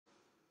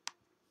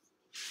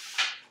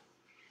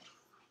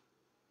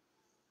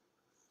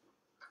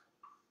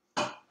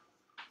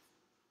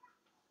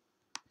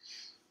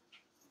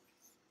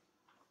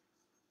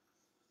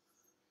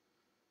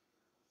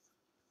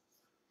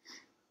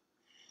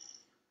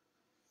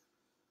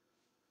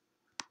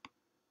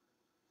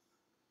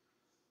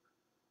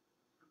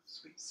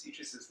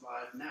Sitges is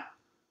live now.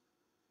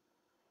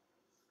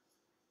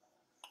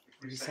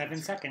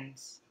 37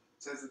 seconds.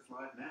 It says it's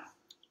live now.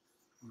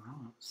 Well, I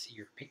don't see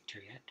your picture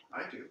yet.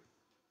 I do.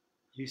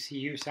 You see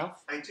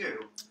yourself? I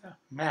do. Oh.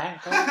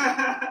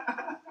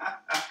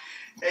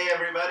 Hey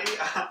everybody,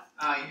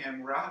 I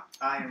am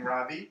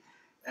Robbie,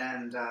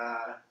 and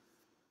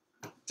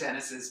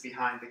Dennis is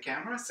behind the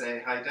camera.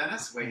 Say hi,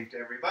 Dennis. Wave to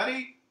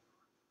everybody.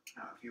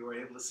 If you were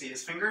able to see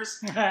his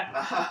fingers.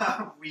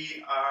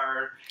 We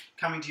are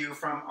coming to you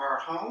from our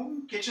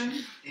home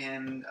kitchen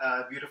in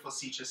beautiful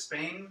Sitges,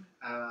 Spain,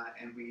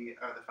 and we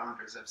are the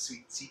founders of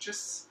Sweet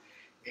Sitges,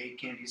 a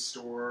candy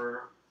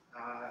store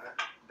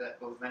that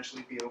will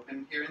eventually be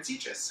open here in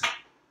Sitges.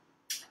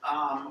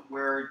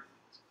 We're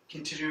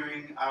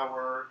continuing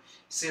our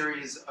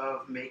series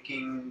of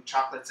making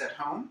chocolates at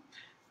home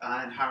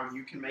and how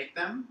you can make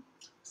them.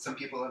 Some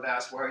people have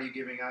asked, why are you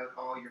giving out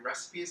all your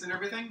recipes and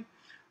everything?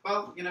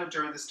 Well, you know,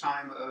 during this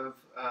time of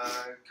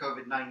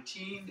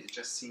COVID-19, it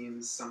just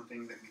seems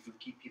something that we can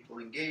keep people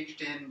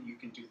engaged in. You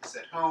can do this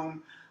at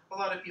home. A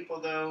lot of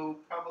people, though,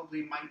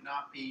 probably might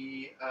not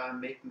be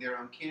making their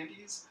own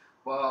candies.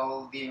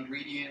 Well, the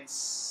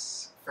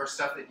ingredients for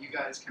stuff that you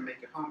guys can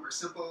make at home are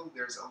simple.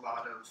 There's a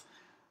lot of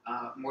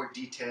more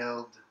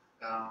detailed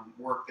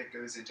work that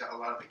goes into a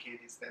lot of the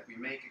candies that we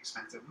make,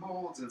 expensive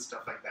molds and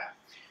stuff like that.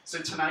 So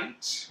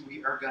tonight,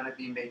 we are going to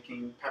be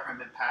making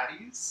peppermint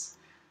patties.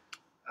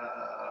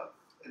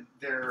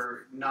 There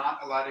are not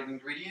a lot of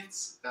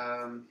ingredients.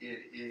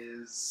 It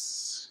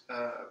is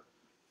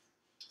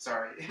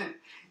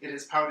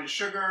powdered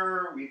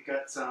sugar. We've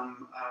got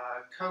some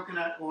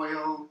coconut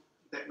oil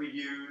that we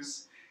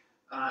use.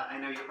 I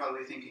know you're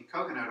probably thinking,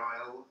 coconut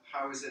oil,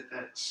 how is it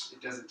that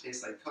it doesn't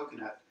taste like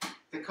coconut?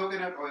 The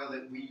coconut oil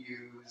that we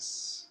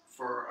use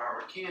for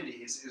our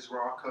candies is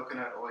raw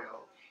coconut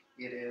oil.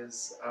 It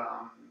is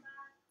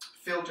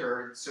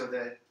filtered so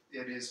that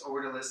it is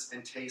odorless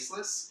and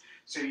tasteless.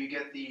 So you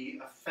get the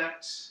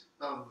effect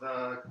of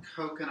the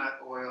coconut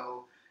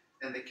oil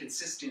and the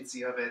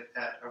consistency of it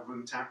at a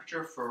room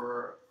temperature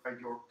for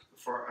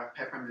a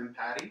peppermint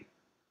patty,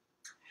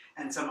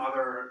 and some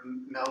other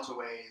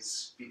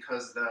meltaways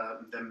because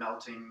the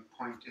melting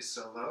point is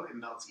so low, it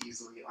melts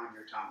easily on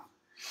your tongue.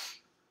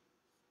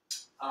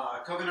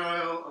 Coconut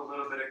oil, a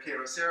little bit of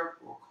Karo syrup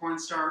or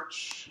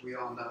cornstarch. We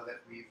all know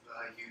that we've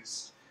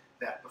used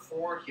that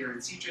before. Here in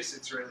Sitges,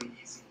 it's really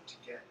easy to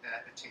get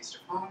at A Taste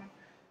of Home,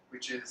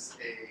 which is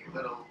a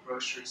little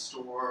grocery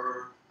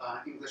store,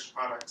 English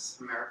products,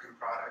 American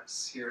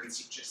products here in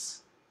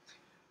Sitges.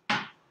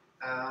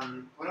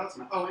 What else?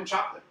 Oh, and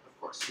chocolate,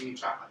 of course. We need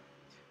chocolate.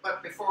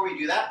 But before we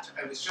do that,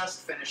 I was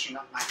just finishing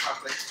up my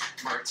chocolate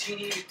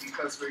martini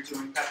because we're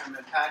doing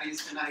peppermint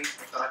patties tonight.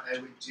 I thought I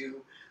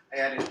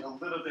added a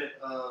little bit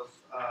of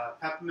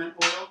peppermint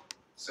oil,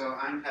 so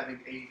I'm having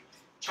a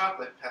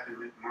chocolate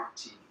peppermint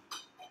martini.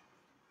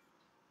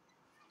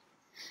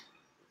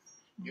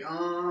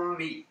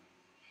 Yummy!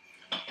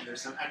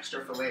 There's some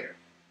extra for later.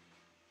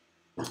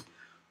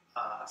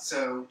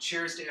 So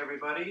cheers to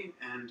everybody,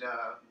 and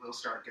we'll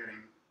start getting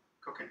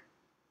cooking.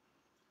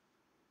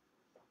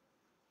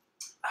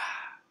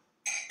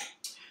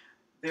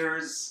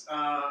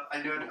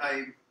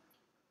 I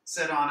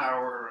said on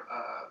our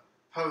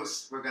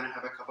post we're going to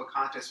have a couple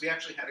contests. We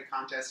actually had a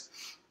contest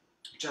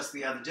just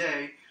the other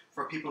day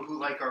for people who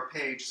like our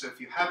page. So if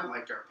you haven't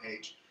liked our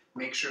page,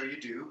 make sure you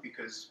do,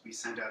 because we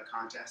send out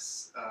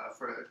contests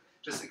for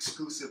just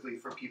exclusively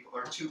for people,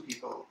 or 2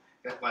 people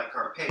that like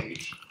our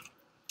page.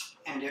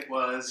 And it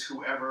was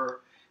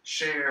whoever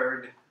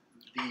shared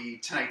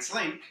tonight's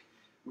link,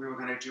 we were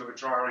going to do a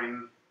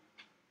drawing,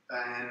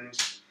 and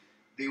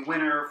the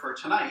winner for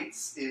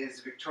tonight's is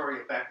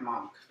Victoria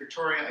Beck-Monk.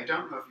 Victoria, I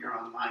don't know if you're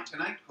online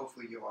tonight.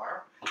 Hopefully you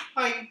are.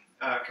 Hi,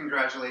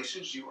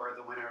 congratulations. You are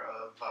the winner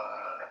of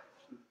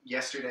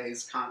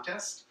yesterday's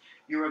contest.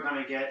 You are going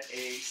to get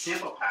a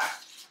sample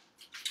pack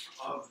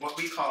of what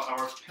we call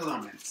our pillow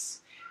mints.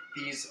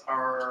 These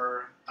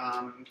are,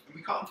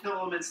 we call them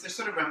pillow mints. They're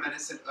sort of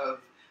reminiscent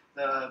of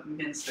the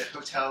mints that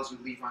hotels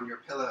would leave on your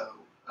pillow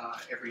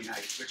every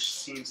night, which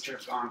seems to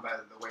have gone by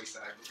the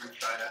wayside. We're going to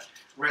try to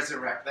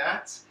resurrect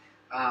that.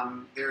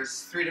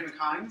 There's 3 different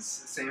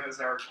kinds, the same as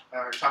our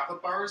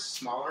chocolate bars,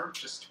 smaller,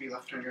 just to be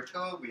left on your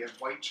pillow. We have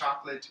white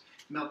chocolate,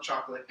 milk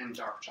chocolate, and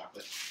dark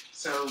chocolate.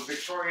 So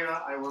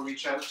Victoria, I will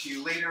reach out to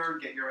you later,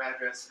 get your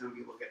address, and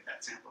we will get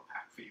that sample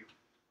pack for you.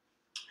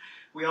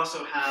 We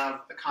also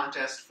have a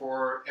contest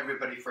for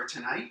everybody for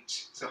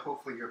tonight, so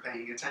hopefully you're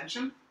paying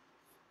attention.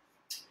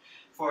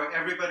 For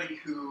everybody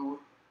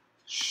who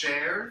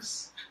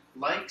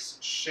likes,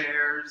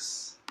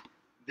 shares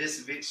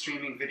this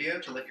streaming video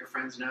to let your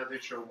friends know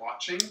that you're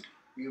watching,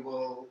 we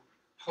will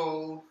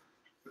pull...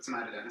 What's the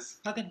matter, Dennis?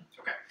 Nothing.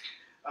 Okay.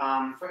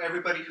 For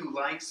everybody who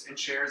likes and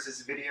shares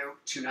this video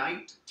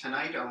tonight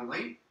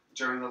only,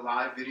 during the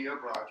live video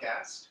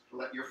broadcast, to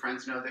let your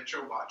friends know that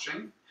you're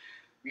watching,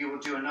 we will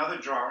do another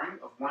drawing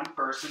of 1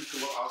 person who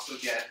will also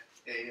get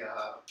a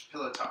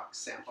Pillow Talk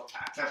sample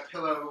pack. A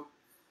pillow...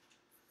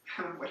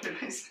 what did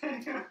I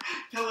say?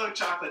 Pillow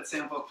chocolate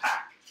sample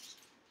pack.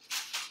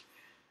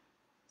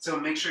 So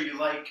make sure you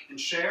like and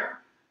share.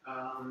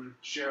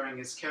 Sharing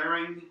is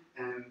caring,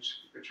 and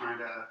we're trying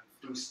to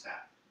boost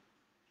that.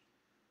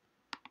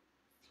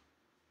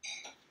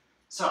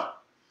 So,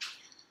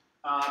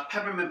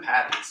 peppermint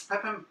patties.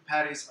 Peppermint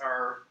patties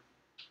are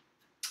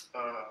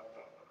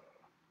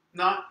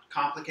not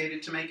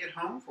complicated to make at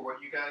home for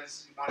what you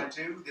guys want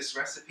to do. This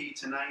recipe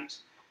tonight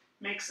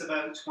makes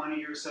about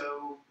 20 or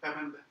so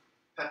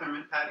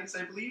peppermint patties,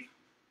 I believe.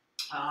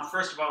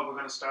 First of all, we're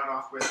going to start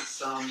off with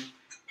some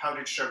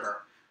powdered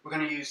sugar. We're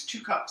going to use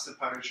 2 cups of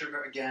powdered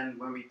sugar. Again,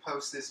 when we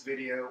post this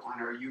video on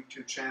our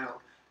YouTube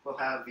channel, we'll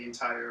have the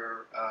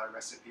entire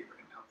recipe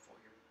written out for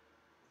you.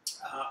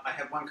 I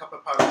have 1 cup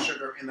of powdered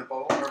sugar in the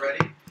bowl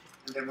already,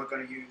 and then we're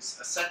going to use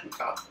a 2nd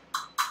cup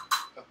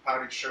of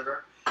powdered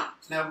sugar.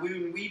 Now,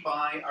 when we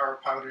buy our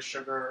powdered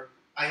sugar,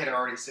 I had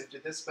already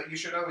sifted this, but you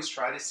should always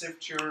try to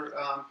sift your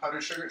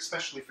powdered sugar,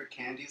 especially for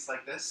candies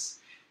like this,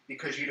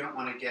 because you don't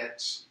want to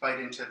bite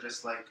into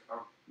just like a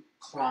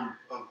clump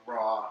of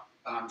raw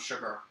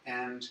sugar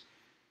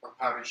or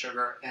powdered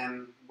sugar.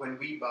 And when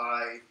we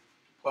buy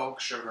bulk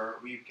sugar,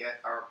 we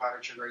get our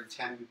powdered sugar in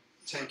 10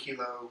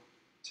 kilo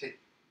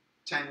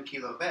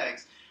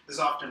bags. There's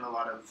often a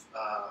lot of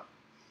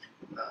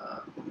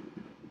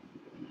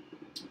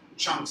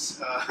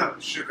chunks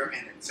of sugar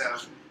in it. So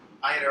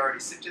I had already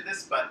sifted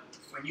this, but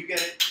when you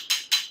get it,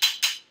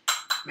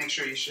 make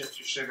sure you shift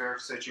your sugar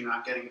so that you're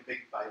not getting a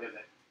big bite of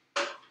it.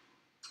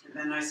 And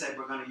then I said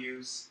we're going to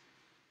use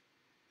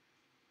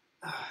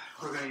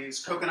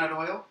coconut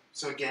oil.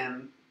 So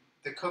again,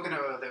 the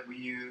coconut oil that we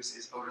use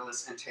is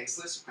odorless and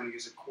tasteless. We're going to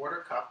use a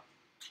 1/4 cup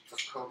of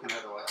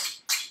coconut oil.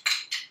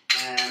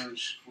 And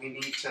we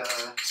need to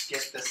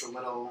get this a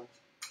little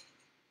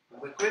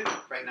liquid.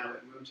 Right now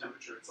at room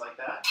temperature it's like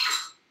that.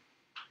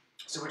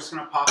 So we're just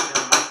going to pop it in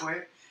the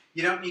microwave.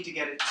 You don't need to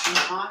get it too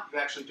hot. You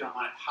actually don't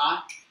want it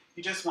hot.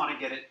 You just want to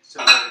get it so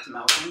that it's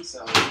melting.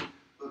 So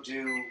we'll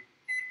do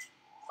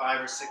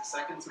 5 or 6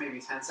 seconds, maybe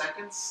 10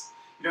 seconds.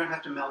 You don't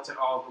have to melt it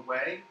all the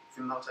way. If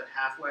you melt it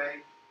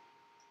halfway,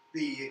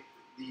 the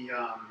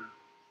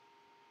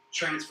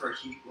transfer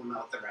heat will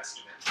melt the rest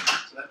of it.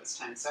 So that was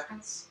 10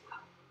 seconds.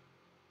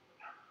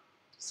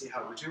 See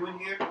how we're doing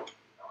here.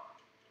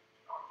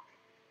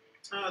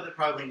 Oh, that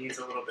probably needs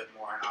a little bit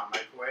more in our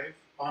microwave.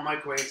 All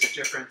microwaves are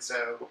different,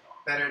 so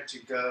better to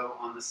go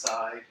on the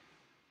side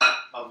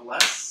of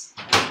less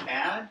and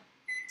add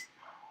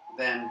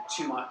than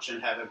too much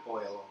and have it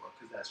boil over,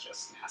 because that's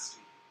just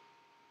nasty.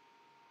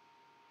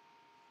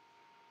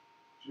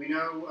 Do we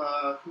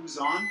know who's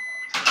on?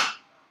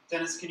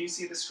 Dennis, can you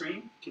see the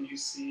screen? Can you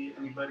see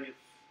anybody if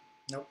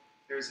Nope.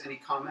 there's any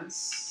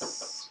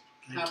comments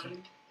I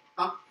happening?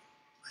 I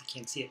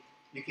can't see it.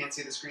 You can't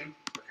see the screen?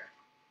 Okay.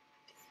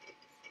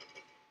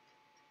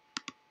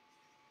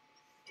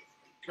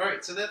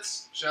 Alright, so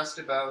that's just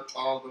about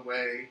all the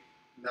way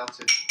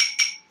melted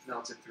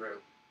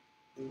through.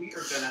 And we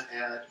are going to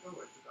add, oh,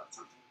 I forgot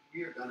something.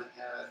 We are going to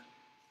add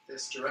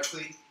this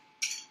directly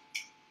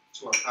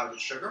to our powdered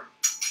sugar.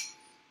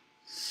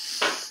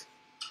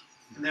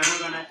 And then we're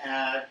going to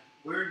add,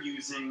 we're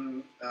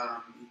using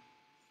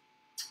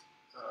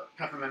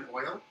peppermint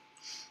oil.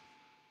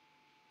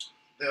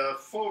 The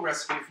full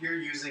recipe, if you're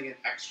using an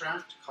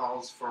extract,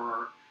 calls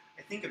for,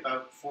 I think,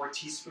 about 4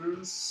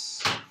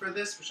 teaspoons for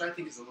this, which I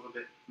think is a little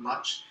bit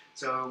much.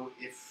 So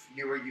if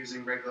you were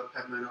using regular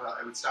peppermint oil,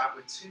 I would start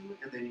with 2,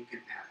 and then you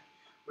can add.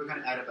 We're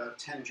going to add about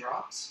 10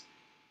 drops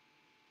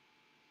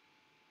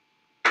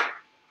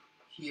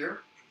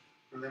here,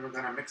 and then we're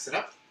going to mix it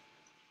up.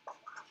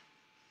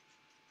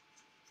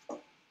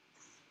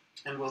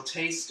 And we'll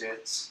taste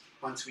it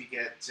once we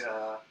get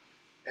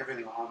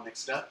everything all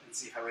mixed up and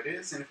see how it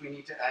is. And if we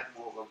need to add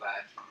more, we'll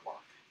add more.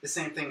 The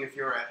same thing if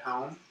you're at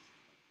home.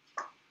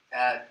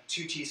 Add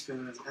 2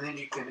 teaspoons, and then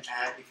you can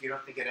add, if you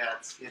don't think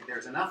if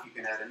there's enough, you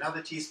can add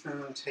another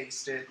teaspoon,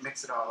 taste it,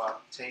 mix it all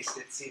up, taste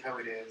it, see how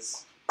it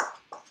is,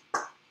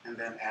 and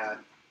then add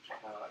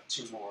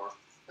 2 more,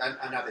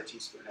 another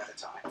teaspoon at a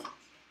time,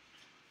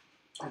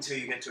 until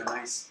you get to a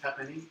nice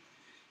peppermint.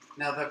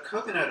 Now the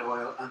coconut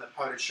oil and the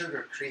powdered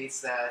sugar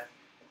creates that,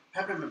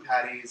 peppermint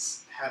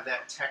patties have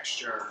that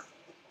texture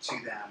to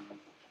them.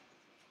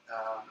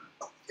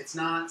 It's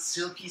not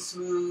silky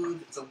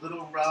smooth, it's a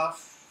little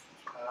rough.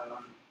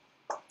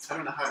 I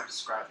don't know how to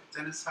describe it.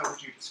 Dennis, how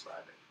would you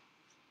describe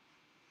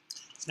it?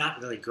 It's not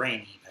really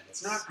grainy, but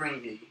It's not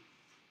grainy,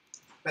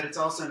 but it's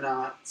also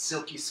not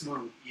silky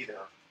smooth either.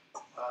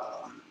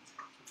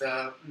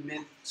 The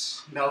mint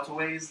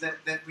meltaways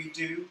that we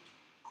do,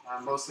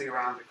 mostly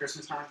around the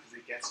Christmas time because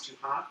it gets too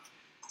hot,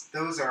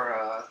 those are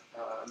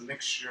a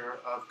mixture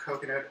of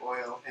coconut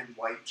oil and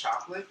white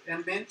chocolate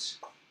and mint,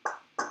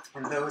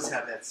 and those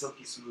have that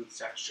silky smooth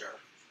texture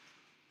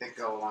that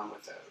go along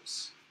with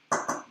those.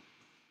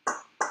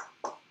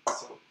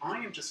 So I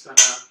am just going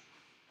to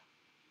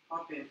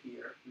hop in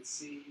here and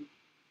see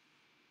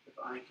if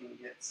I can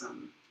get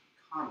some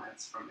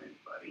comments from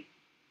anybody.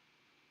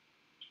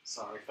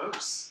 Sorry,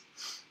 folks.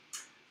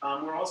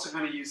 We're also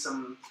going to use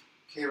some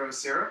Karo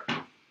syrup.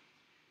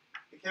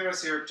 The Karo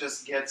syrup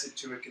just gets it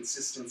to a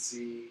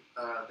consistency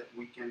that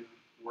we can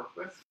work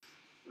with.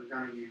 We're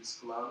going to use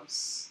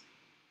gloves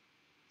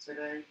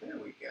today. There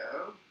we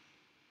go.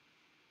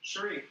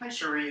 Cherie, hi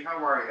Cherie,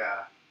 how are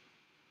ya?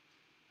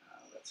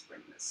 Let's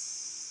bring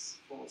this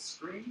full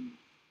screen.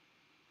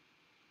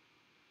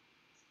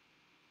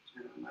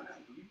 And I'm going to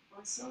mute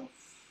myself.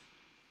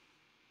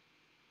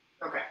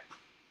 Okay.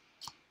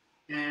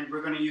 And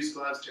we're going to use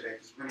gloves today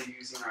because we're going to be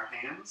using our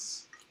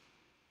hands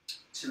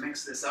to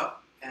mix this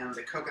up, and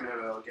the coconut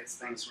oil gets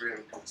things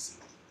really greasy.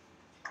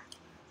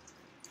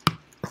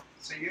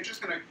 So you're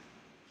just going to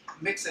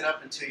mix it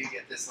up until you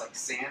get this like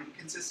sand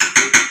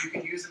consistency. You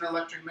can use an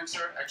electric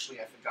mixer.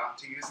 Actually, I forgot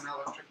to use an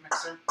electric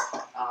mixer.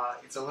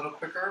 It's a little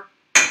quicker,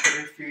 but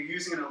if you're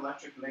using an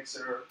electric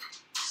mixer,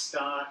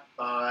 start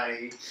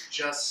by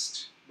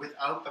just,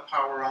 without the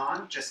power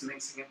on, just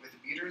mixing it with the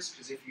beaters,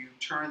 because if you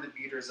turn the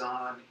beaters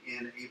on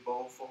in a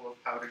bowl full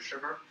of powdered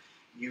sugar,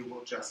 you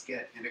will just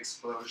get an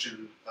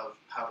explosion of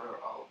powder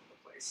all over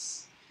the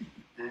place.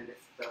 And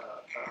if the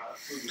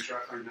food and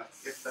drug, or no,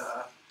 if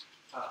the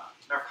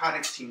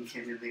narcotics team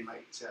came in, they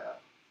might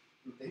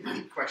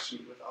question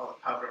you with all the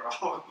powder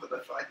all over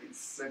the place.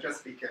 So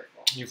just be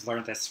careful. You've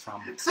learned this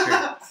from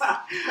experience.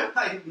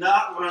 I've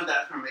not learned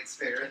that from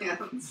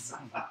experience.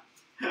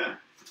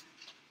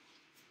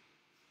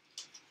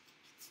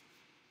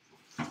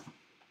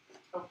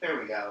 Oh, there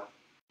we go.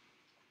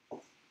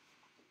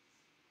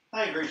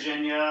 Hi,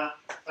 Virginia.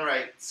 All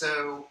right,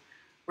 so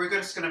we're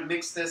just going to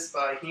mix this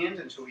by hand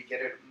until we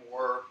get it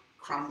more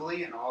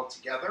crumbly and all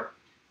together.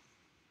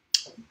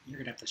 You're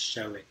going to have to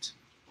show it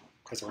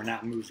because we're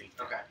not moving.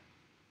 Okay.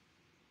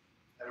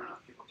 I don't know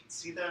if people can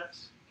see that.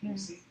 Can you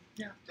see?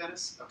 Yeah.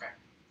 Dennis? Okay.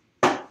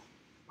 I'm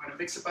going to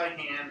mix it by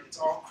hand. It's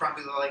all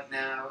crumbly like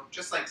now,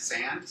 just like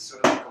sand,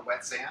 sort of like a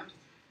wet sand.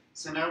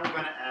 So now we're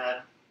going to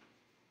add,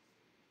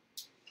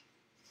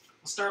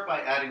 we'll start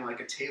by adding like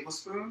a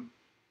tablespoon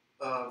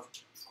of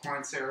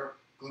corn syrup,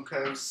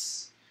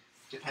 glucose,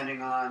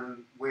 depending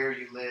on where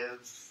you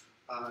live,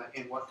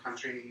 in what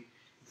country.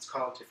 It's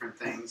called different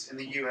things. In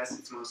the US,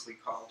 it's mostly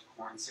called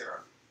corn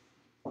syrup.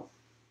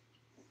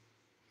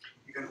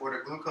 You can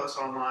order glucose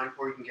online,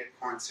 or you can get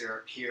corn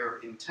syrup here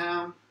in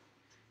town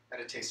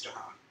at a Taste of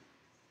Home.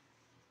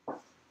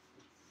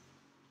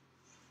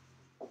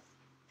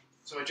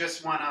 So I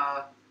just want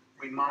to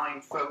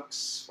remind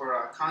folks for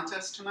our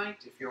contest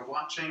tonight, if you're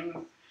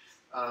watching,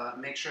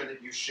 make sure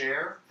that you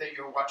share that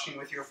you're watching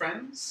with your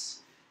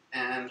friends,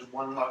 and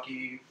one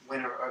lucky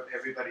winner of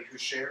everybody who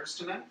shares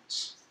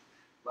tonight.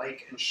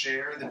 Like and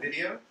share the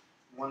video.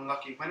 One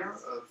lucky winner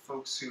of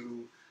folks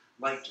who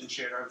liked and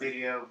shared our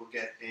video will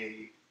get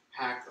a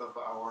pack of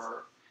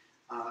our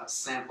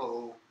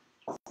sample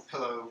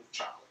pillow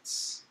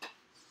chocolates.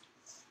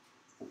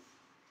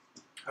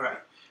 All right,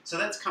 so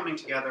that's coming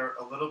together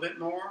a little bit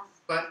more,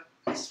 but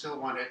I still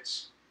want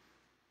it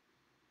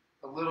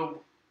a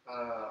little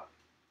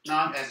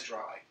not as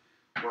dry,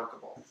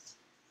 workable.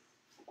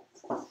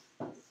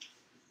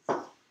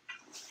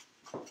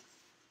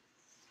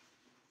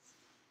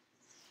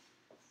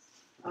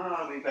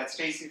 We've got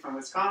Stacy from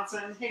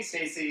Wisconsin. Hey,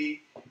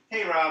 Stacy.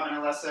 Hey, Rob and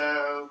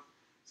Alesso.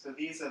 So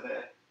these are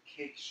the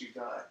cakes you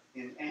got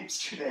in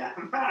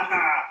Amsterdam.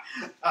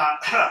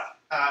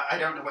 I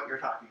don't know what you're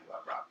talking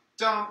about, Rob.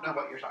 Don't know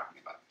what you're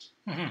talking about.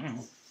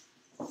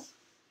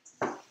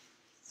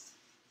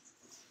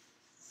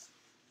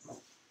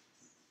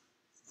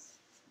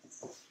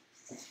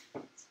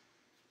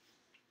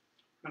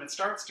 When it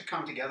starts to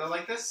come together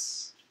like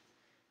this,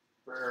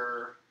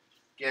 we're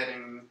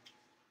getting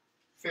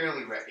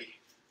fairly ready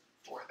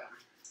for them.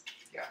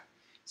 Yeah.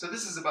 So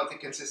this is about the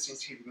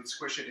consistency. You can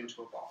squish it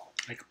into a ball.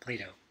 Like a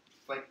Play-Doh.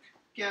 Like,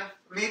 yeah,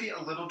 maybe a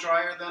little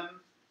drier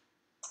than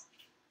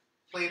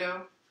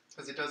Play-Doh,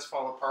 because it does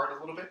fall apart a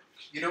little bit.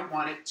 You don't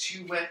want it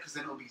too wet, because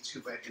then it'll be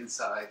too wet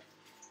inside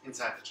the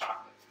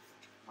chocolate.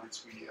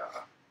 Once we,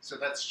 so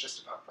that's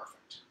just about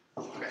perfect.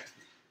 Okay.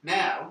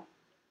 Now,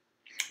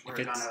 we're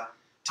gonna...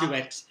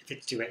 If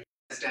it's too wet.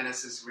 As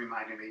Dennis is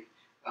reminding me,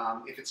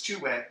 if it's too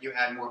wet, you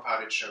add more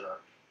powdered sugar.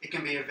 It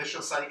can be a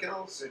vicious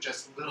cycle, so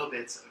just little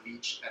bits of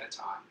each at a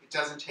time. It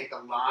doesn't take a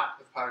lot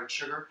of powdered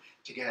sugar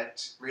to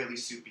get really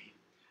soupy.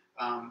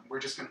 We're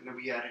just going to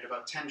be added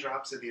about 10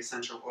 drops of the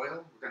essential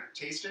oil. We're going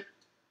to taste it.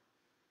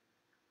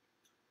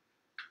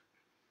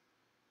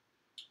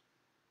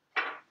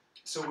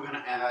 So we're going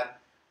to add a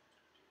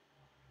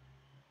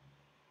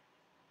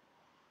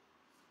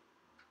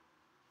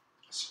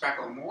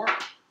speckle more.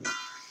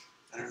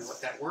 I don't know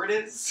what that word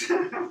is.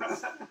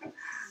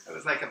 It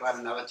was like about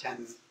another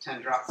 10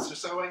 drops or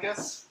so, I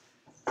guess.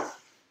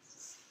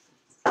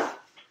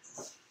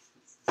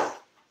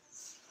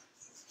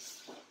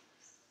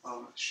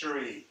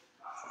 Cherie.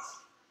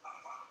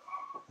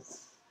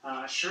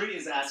 Cherie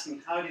is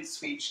asking, how did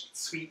Sweet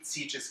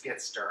Sitges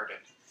get started?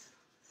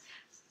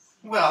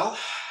 Well,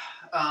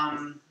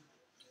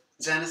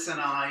 Dennis and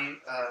I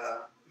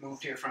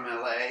moved here from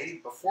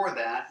LA. Before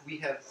that,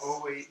 we've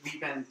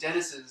been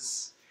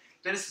Dennis's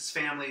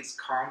family's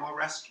caramel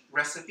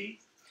recipe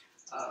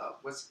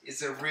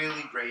is a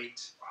really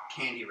great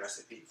candy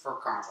recipe for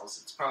caramels.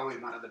 It's probably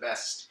one of the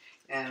best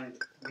and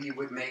we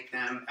would make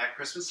them at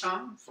Christmas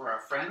time for our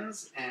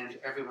friends, and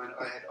everyone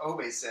had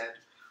always said,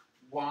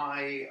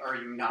 why are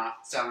you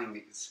not selling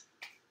these?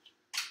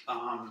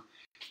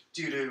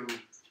 Due to,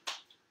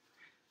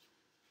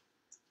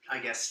 I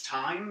guess,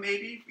 time,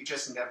 maybe. We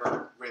just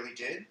never really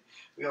did.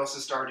 We also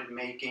started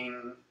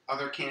making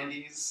other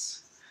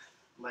candies,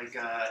 like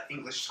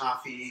English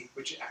toffee,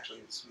 which actually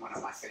is one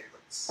of my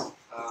favorites,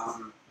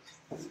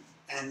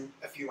 and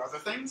a few other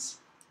things.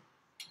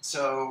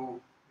 So,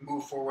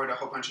 move forward a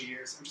whole bunch of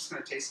years. I'm just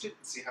going to taste it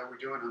and see how we're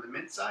doing on the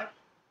mint side.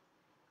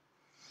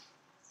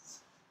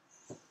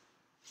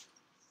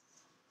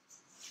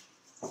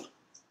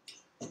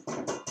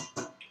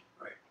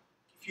 Right,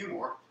 a few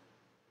more.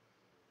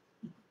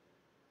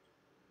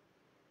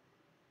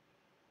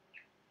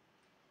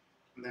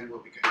 And then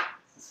we'll be good.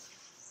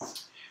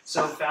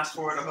 So fast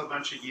forward a whole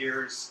bunch of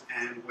years,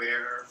 and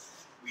where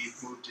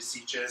we've moved to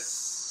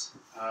Sitges,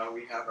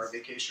 we have our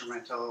vacation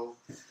rental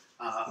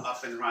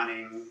up and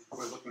running.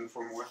 We're looking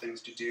for more things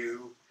to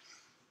do.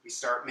 We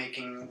start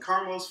making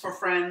caramels for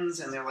friends,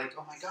 and they're like,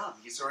 oh my god,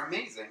 these are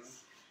amazing.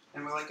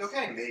 And we're like,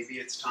 okay, maybe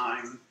it's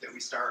time that we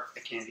start a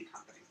candy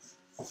company.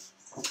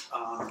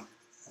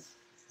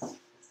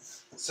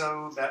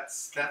 So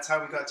that's how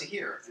we got to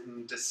here.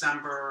 In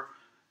December,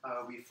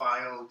 we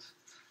filed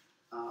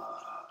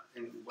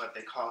in what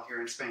they call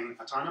here in Spain,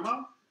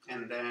 autonomo,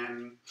 and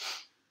then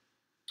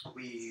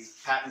we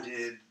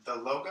patented the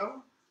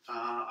logo.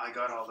 I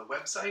got all the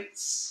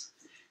websites,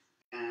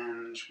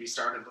 and we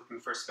started looking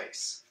for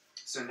space.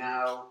 So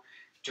now,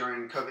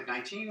 during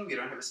COVID-19, we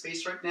don't have a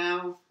space right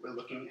now. We're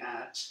looking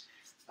at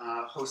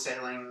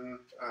wholesaling,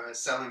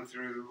 selling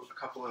through a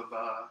couple of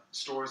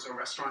stores or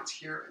restaurants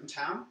here in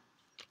town.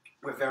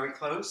 We're very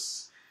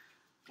close.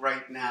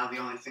 Right now, the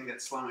only thing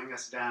that's slowing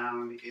us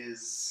down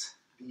is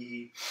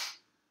we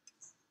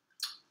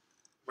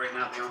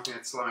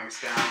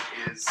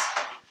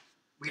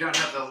don't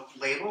have the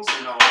labels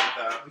and all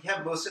of we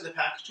have most of the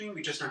packaging,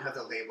 we just don't have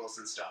the labels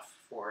and stuff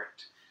for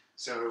it.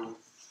 So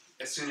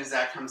as soon as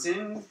that comes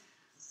in,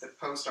 the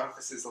post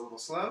office is a little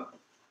slow,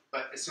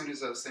 but as soon as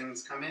those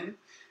things come in,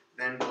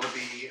 then we'll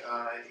be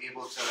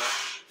able to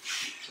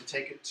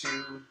take it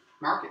to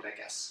market, I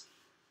guess.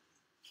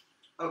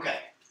 Okay.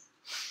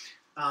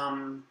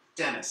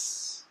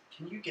 Dennis,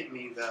 can you get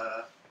me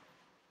the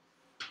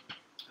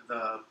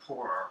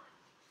pourer?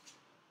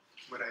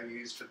 What I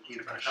used for the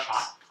peanut butter cups?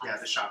 Shot? Yeah,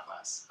 the shot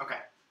glass. Okay.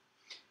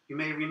 You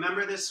may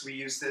remember this. We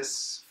use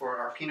this for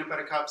our peanut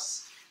butter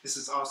cups. This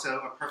is also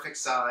a perfect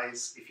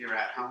size if you're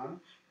at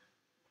home.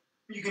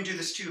 You can do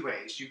this two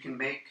ways. You can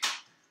make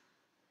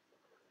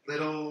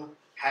little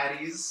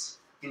patties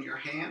in your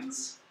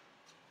hands,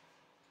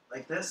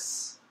 like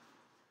this,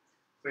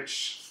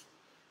 which,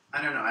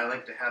 I don't know, I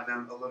like to have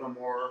them a little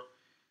more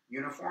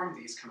uniform.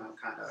 These come out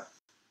kind of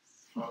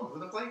all over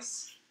the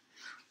place.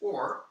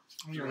 Or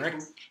you're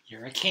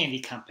a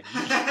candy company.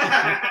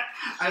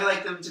 I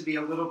like them to be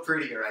a little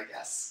prettier, I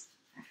guess.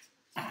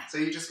 So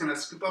you're just going to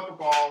scoop up a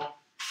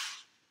ball.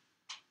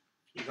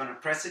 You're going to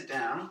press it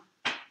down.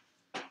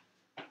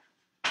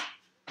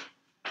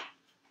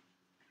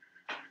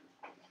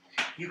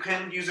 You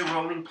can use a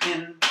rolling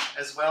pin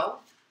as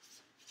well.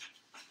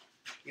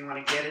 You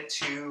want to get it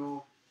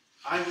to,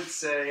 I would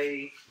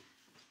say,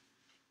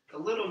 a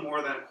little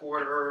more than a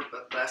quarter,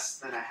 but less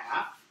than a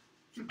half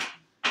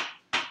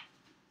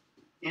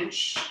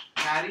inch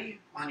patty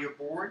on your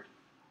board.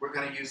 We're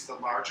going to use the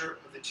larger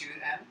of the two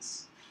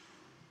ends.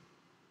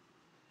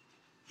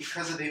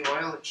 Because of the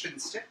oil, it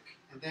shouldn't stick.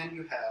 And then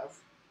you have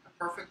a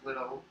perfect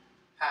little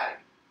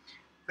patty.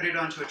 Put it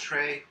onto a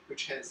tray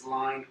which is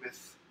lined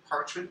with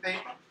parchment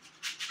paper.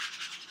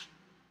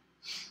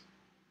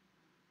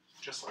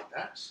 Just like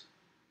that.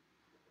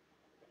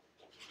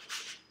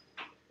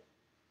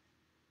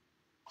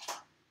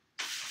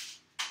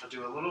 I'll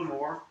do a little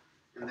more,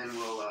 and then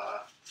we'll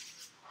go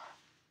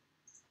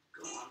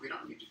on. We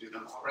don't need to do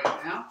them all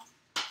right now.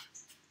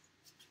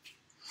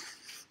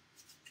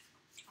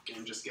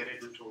 Again, just get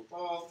it into a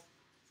ball.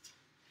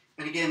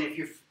 And again,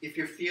 if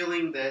you're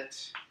feeling that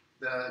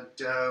the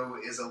dough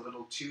is a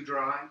little too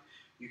dry,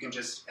 you can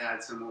just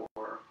add some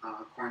more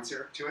corn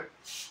syrup to it.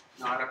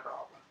 Not a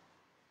problem.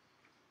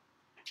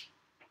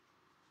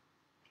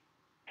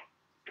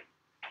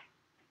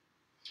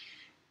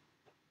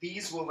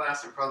 These will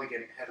last, I'm probably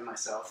getting ahead of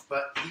myself,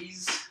 but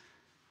these,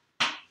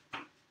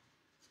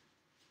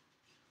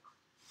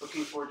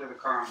 looking forward to the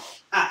caramel.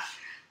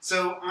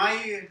 So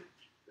I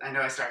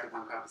know I started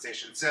one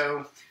conversation.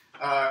 So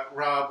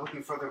Rob,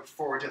 looking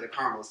forward to the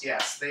caramels.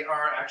 Yes, they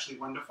are actually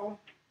wonderful.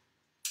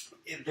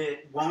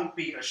 It won't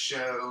be a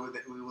show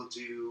that we will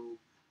do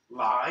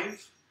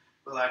live.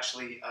 We'll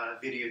actually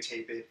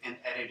videotape it and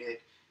edit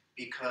it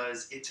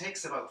because it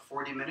takes about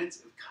 40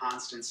 minutes of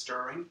constant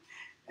stirring.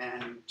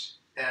 And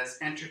as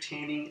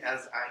entertaining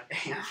as I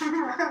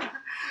am,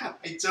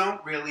 I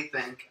don't really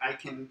think I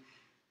can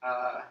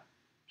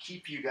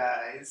keep you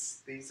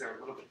guys, these are a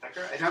little bit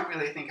thicker, I don't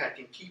really think I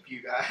can keep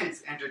you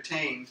guys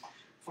entertained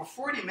for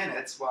 40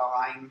 minutes while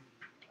I'm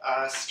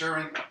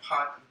stirring a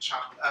pot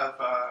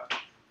of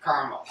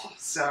caramel.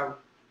 So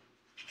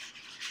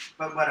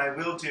But what I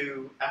will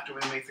do after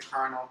we make the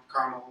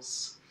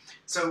caramels,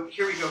 so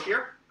here we go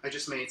here. I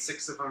just made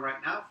 6 of them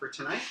right now for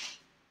tonight.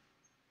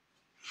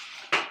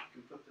 I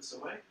can put this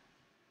away.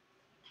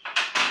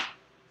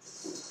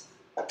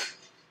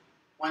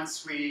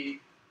 Once we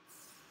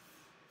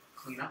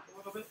clean up a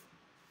little bit,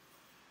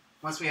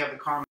 once we have the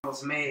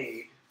caramels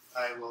made,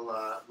 I will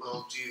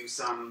we'll do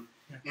some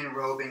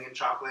enrobing in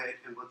chocolate,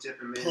 and we'll dip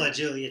them in. Pull a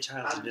Julia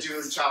Child.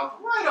 Julia Child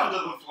right onto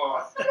the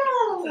floor.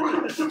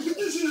 Hello, this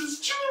is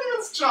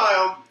Julia's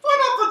Child.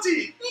 Bon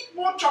appetit. Eat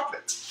more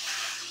chocolate.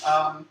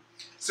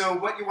 So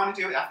what you want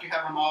to do after you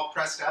have them all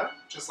pressed out,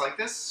 just like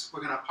this, we're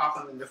going to pop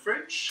them in the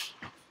fridge.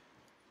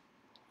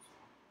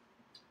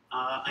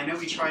 I know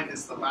we tried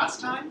this the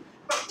last time,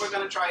 but we're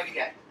going to try it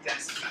again.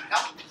 Dennis is going to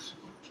help.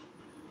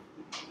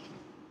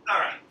 All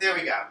right, there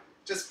we go.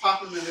 Just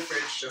pop them in the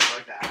fridge just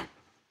like that.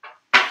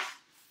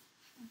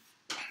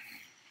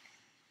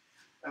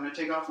 I'm going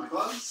to take off my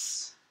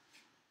gloves.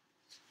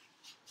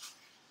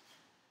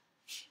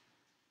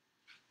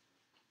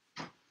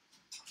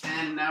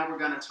 And now we're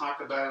going to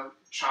talk about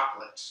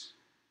chocolate.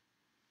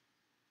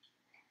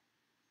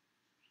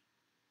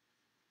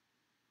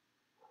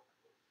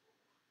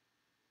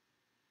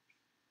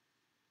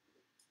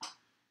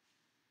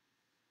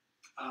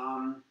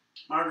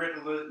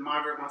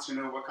 Margaret wants to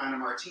know what kind of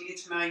martini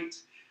tonight.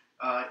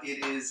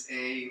 It is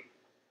a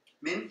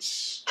mint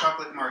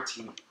chocolate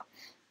martini.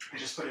 I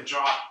just put a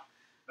drop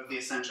of the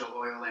essential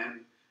oil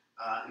in,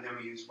 and then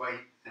we use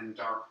white and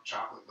dark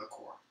chocolate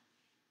liqueur.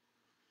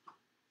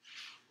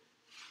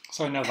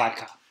 So no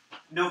vodka.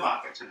 No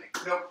vodka tonight.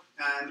 Nope,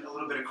 and a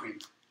little bit of cream.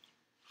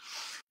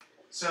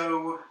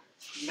 So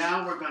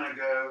now we're going to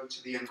go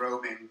to the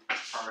enrobing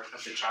part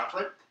of the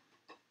chocolate.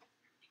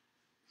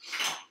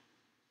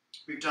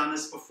 We've done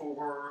this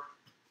before,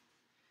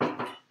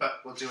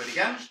 but we'll do it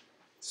again.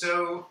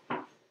 So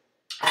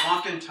I've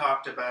often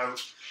talked about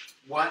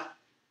what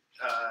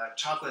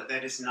chocolate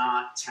that is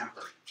not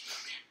tempered.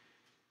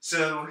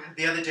 So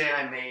the other day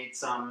I made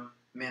some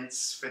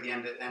mints for the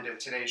end of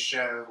today's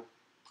show.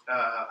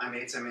 I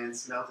made some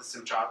mints, melted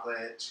some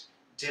chocolate,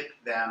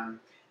 dipped them,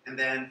 and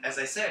then, as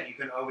I said, you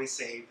can always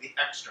save the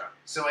extra.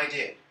 So I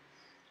did.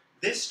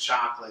 This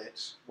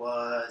chocolate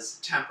was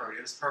tempered.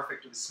 It was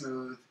perfect. It was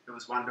smooth. It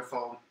was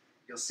wonderful.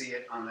 You'll see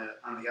it on the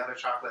other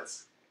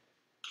chocolates.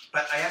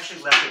 But I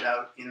actually left it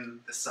out in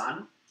the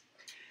sun,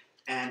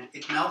 and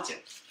it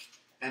melted.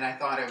 And I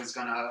thought I was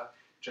going to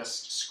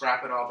just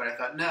scrap it all, but I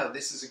thought, no,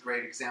 this is a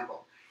great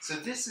example. So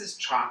this is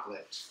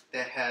chocolate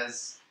that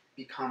has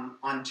become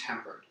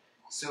untempered.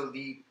 So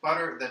the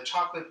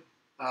chocolate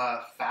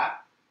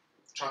butterfat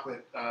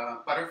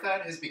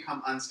has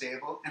become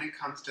unstable, and it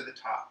comes to the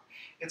top.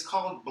 It's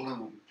called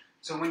bloom.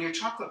 So when your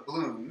chocolate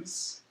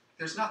blooms,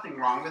 there's nothing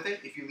wrong with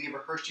it. If you leave a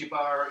Hershey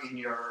bar in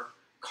your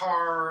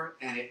car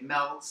and it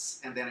melts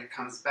and then it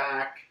comes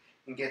back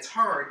and gets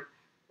hard,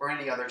 or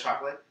any other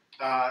chocolate,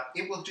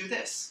 it will do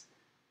this,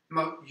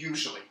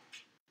 usually,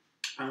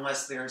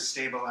 unless there's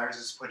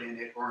stabilizers put in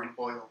it or an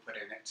oil put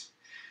in it.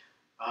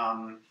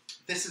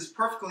 This is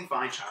perfectly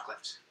fine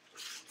chocolate.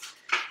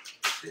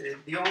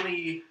 The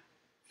only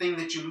thing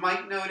that you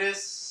might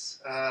notice,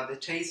 the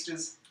taste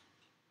is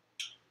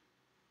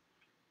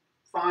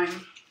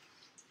fine.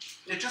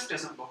 It just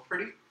doesn't look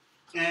pretty.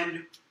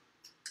 And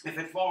if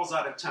it falls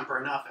out of temper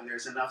enough and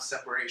there's enough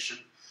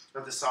separation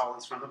of the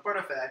solids from the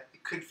butterfat,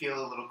 it could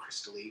feel a little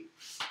crystally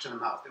to the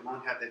mouth. It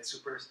won't have that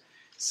super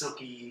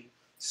silky,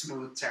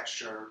 smooth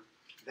texture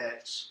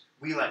that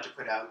we like to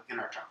put out in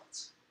our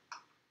chocolates.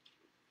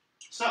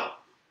 So,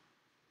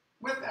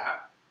 with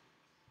that,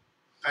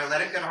 I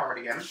let it get hard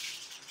again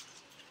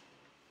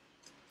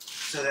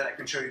so that I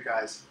can show you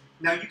guys.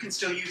 Now you can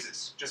still use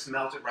this. Just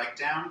melt it right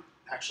down.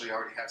 Actually, I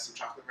already have some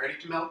chocolate ready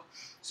to melt.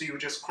 So you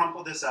would just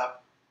crumple this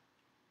up,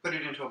 put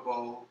it into a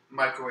bowl,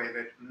 microwave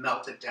it,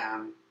 melt it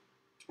down,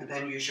 and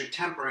then use your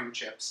tempering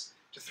chips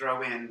to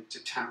throw in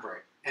to temper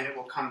it. And it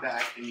will come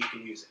back and you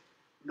can use it.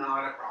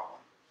 Not a problem.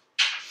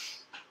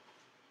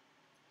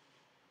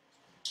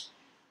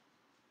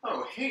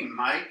 Oh, hey,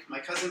 Mike. My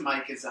cousin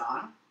Mike is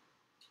on.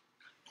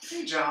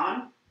 Hey,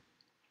 John.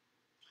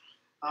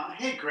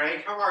 Hey,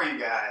 Greg. How are you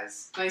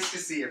guys? Nice to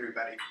see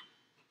everybody.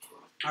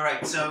 All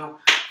right, so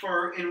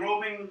for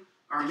enrobing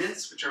our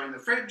mints, which are in the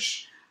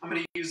fridge, I'm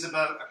going to use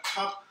about a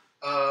cup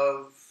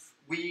of,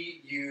 we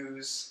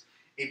use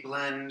a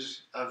blend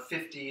of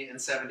 50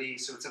 and 70,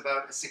 so it's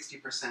about a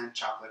 60%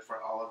 chocolate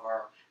for all of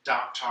our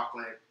dark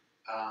chocolate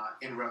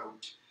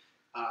enrobed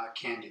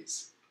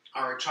candies.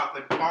 Our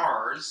chocolate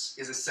bars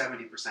is a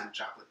 70%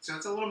 chocolate. So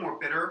it's a little more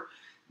bitter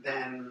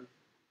than,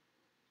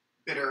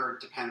 bitter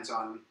depends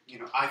on,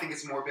 I think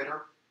it's more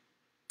bitter.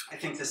 I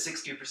think the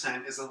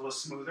 60% is a little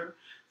smoother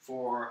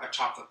for a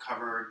chocolate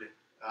covered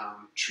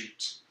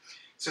treat.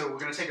 So we're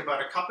going to take about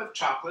a cup of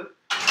chocolate,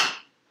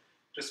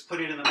 just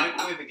put it in the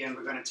microwave. Again,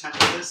 we're going to temper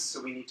this,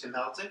 so we need to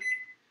melt it.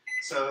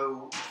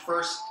 So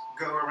first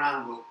go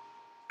around, we'll,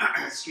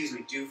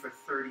 do for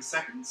 30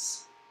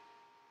 seconds.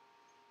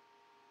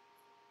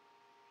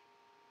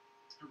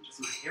 Does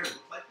my hair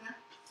look like that?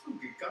 Oh,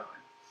 good God.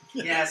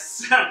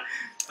 Yes.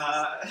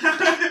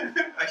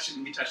 I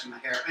shouldn't be touching my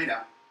hair. I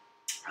know.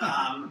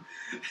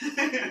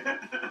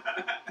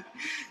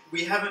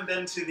 We haven't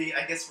been to the,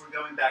 I guess we're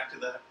going back to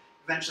the,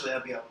 eventually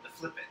I'll be able to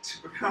flip it.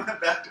 We're going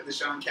back to the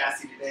Sean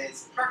Cassidy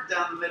days. Park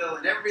down the middle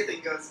and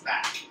everything goes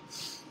back.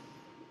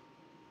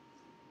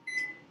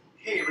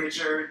 Hey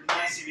Richard,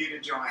 nice of you to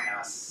join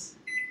us.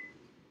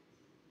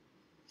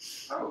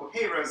 Oh,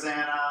 hey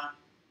Rosanna.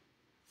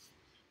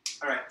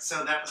 Alright,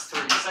 so that was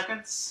 30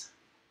 seconds.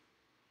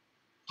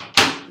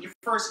 When you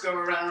first go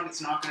around,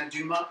 it's not going to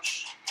do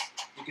much.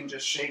 You can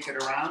just shake it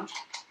around.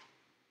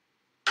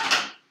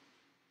 And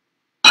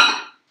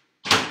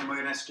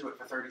we're going to do it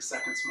for 30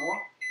 seconds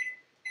more.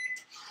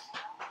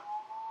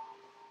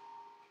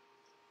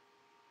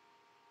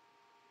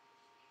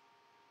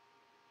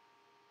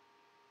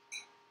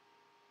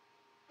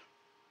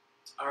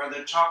 Are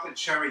the chocolate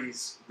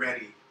cherries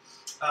ready?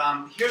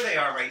 Here they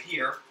are right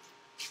here.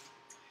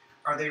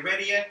 Are they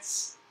ready yet?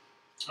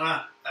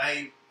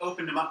 I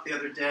opened them up the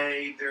other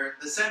day.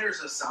 The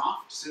centers are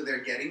soft, so they're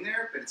getting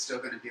there, but it's still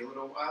going to be a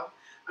little while.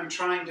 I'm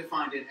trying to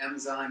find an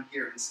enzyme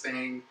here in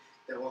Spain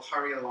that will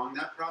hurry along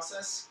that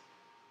process,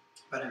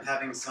 but I'm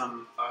having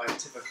some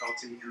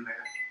difficulty in the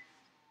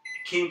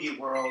candy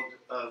world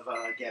of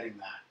getting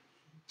that.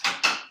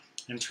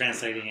 And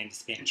translating into And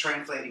Spanish.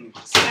 translating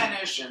into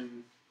Spanish,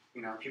 and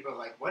you know, people are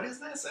like, what is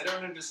this? I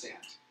don't understand.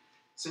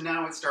 So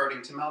now it's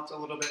starting to melt a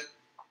little bit.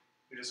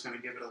 You're just going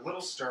to give it a little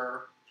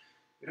stir.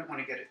 You don't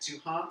want to get it too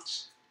hot,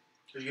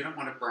 or you don't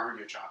want to burn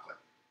your chocolate.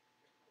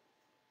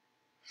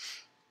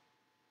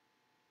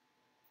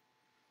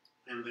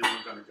 And then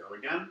we're going to go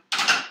again.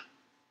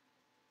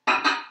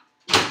 I'm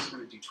just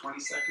going to do 20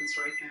 seconds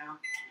right now.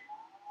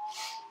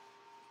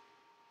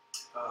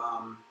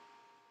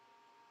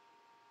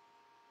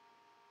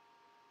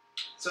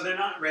 So they're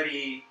not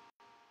ready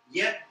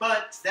yet,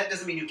 but that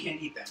doesn't mean you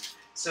can't eat them.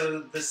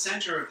 So the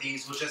center of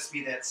these will just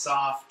be that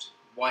soft,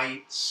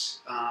 white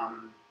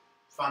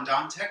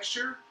fondant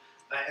texture,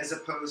 as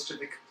opposed to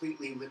the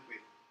completely liquid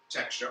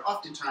texture.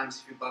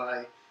 Oftentimes, if you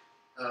buy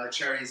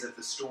cherries at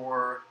the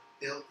store,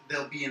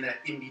 they'll be in that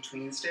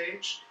in-between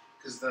stage,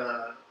 because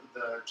the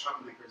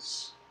chocolate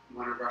makers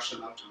want to rush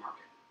them out to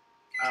market.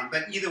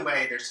 But either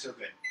way, they're still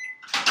good.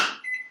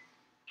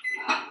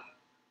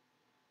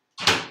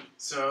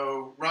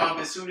 So, Rob,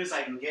 as soon as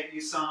I can get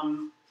you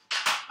some,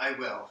 I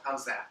will.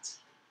 How's that?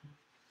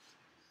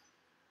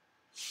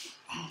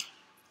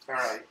 All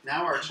right,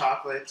 now our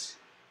chocolate,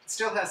 it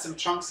still has some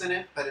chunks in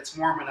it, but it's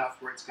warm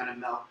enough where it's going to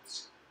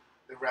melt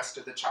the rest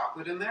of the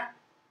chocolate in there.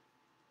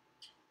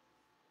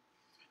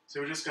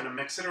 So we're just going to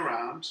mix it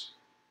around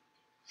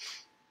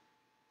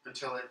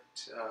until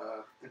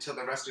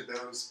the rest of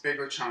those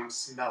bigger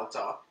chunks melt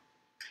up.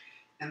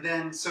 And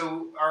then,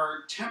 so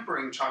our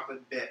tempering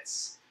chocolate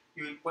bits,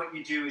 what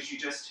you do is you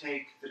just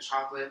take the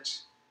chocolate,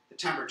 the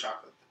tempered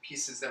chocolate, the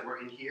pieces that were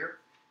in here.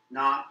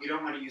 You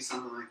don't want to use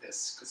something like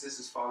this, because this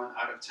has fallen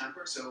out of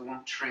temper, so it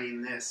won't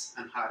train this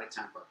on how to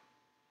temper.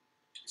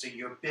 So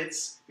your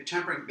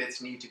tempering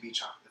bits need to be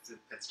chocolate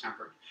that's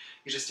tempered.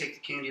 You just take the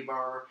candy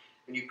bar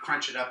and you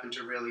crunch it up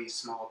into really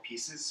small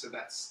pieces, so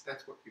that's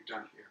what we've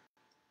done here.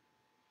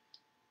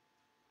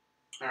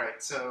 All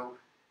right, so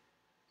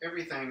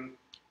everything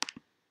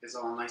is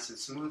all nice and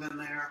smooth in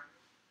there.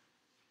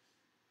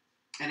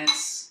 And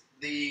it's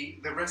the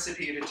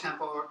recipe to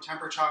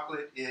temper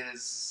chocolate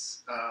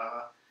is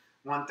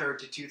 1/3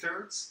 to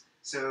 2/3.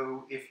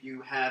 So if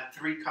you had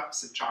 3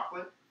 cups of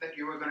chocolate that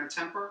you were going to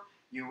temper,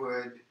 you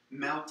would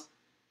melt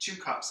 2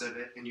 cups of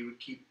it and you would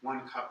keep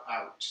 1 cup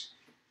out.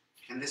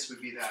 And this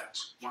would be that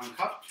 1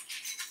 cup.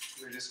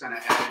 We're just going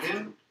to add it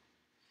in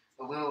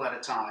a little at a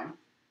time.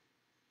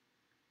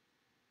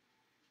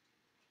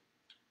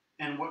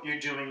 And what you're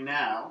doing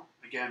now,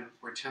 again,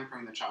 we're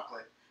tempering the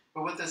chocolate.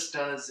 But what this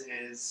does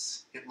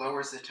is it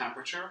lowers the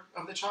temperature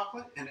of the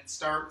chocolate, and it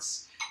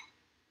starts,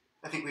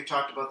 I think we've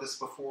talked about this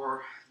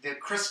before, the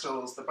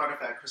crystals, the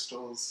butterfat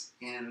crystals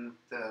in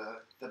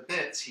the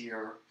bits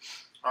here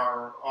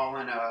are all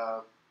in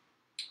I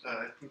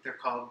think they're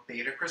called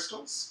beta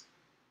crystals.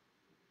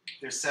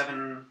 There's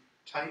 7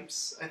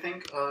 types, I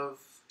think, of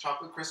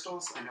chocolate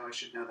crystals. I know I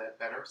should know that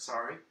better,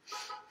 sorry.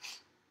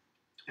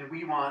 And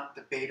we want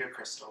the beta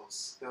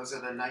crystals. Those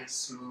are the nice,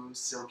 smooth,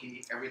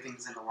 silky,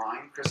 everything's in a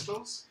line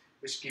crystals,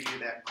 which give you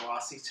that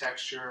glossy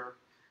texture,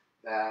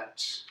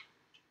 that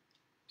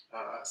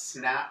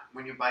snap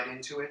when you bite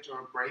into it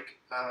or break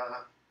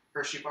a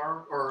Hershey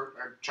bar or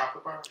a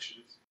chocolate bar. I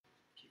shouldn't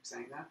keep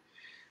saying that.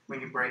 When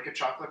you break a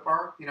chocolate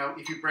bar, you know,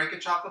 if you break a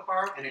chocolate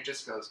bar and it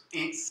just goes,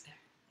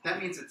 that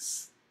means it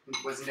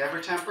was never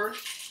tempered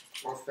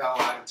or fell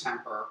out of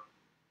temper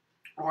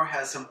or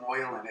has some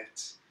oil in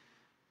it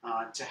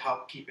to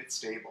help keep it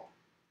stable.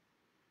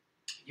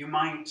 You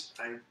might,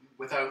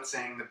 without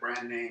saying the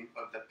brand name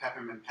of the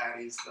Peppermint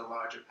Patties, the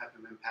larger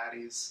Peppermint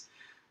Patties,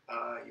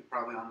 you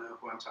probably all know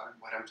what I'm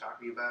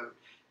talking about.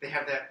 They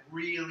have that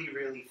really,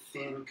 really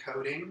thin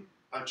coating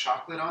of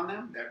chocolate on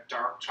them, that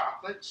dark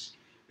chocolate,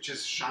 which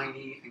is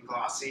shiny and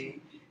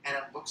glossy, and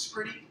it looks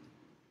pretty.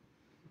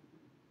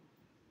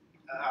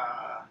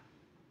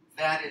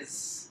 that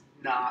is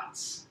not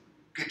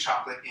good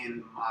chocolate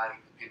in my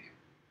opinion.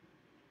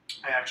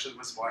 I actually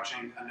was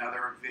watching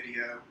another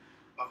video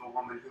of a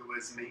woman who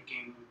was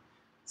making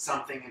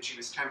something and she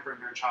was tempering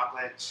her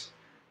chocolate,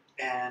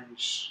 and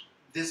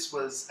this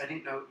was, I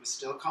didn't know it was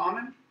still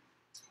common.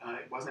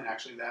 It wasn't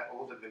actually that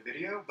old of a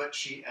video, but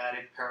she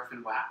added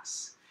paraffin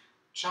wax.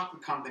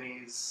 Chocolate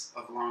companies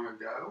of long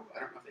ago, I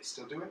don't know if they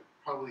still do it,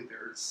 probably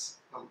there's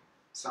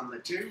some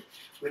that do,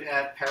 would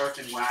add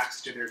paraffin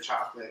wax to their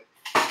chocolate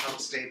to help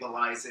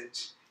stabilize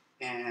it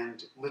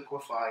and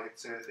liquefy it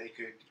so that they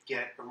could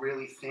get a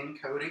really thin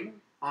coating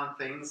on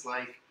things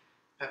like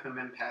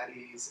Peppermint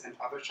Patties and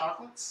other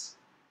chocolates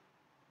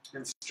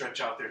and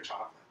stretch out their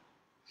chocolate.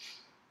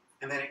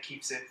 And then it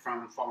keeps it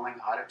from falling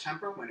out of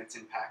temper when it's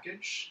in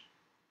package.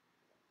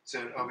 So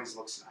it always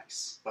looks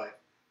nice, but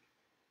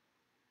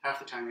half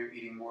the time you're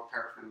eating more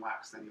paraffin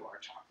wax than you are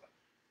chocolate.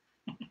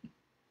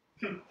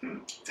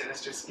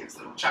 Dennis just gives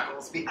little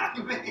chuckles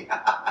behind me.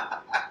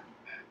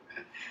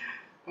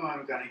 Oh,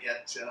 I'm gonna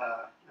get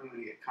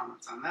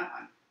comments on that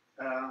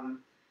one.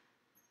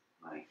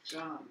 My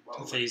God.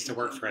 Well, If I used to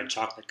work for a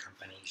chocolate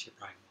company, you should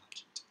probably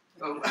watch it.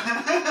 Oh.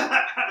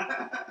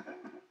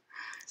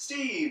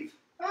 Steve.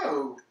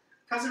 Oh,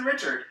 cousin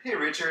Richard. Hey,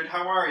 Richard.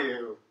 How are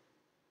you?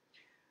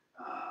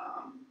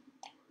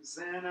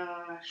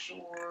 Rosanna,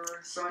 Shore,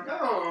 Sonia.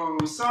 Oh,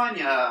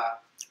 Sonia,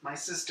 my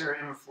sister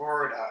in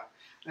Florida.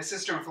 My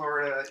sister in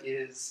Florida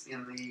is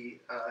in the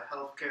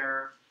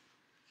healthcare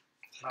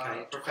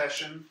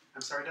profession.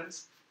 I'm sorry,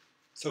 Dennis?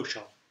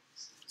 Social.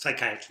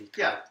 Psychiatry.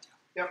 Yeah.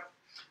 Yep.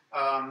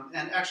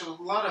 And actually,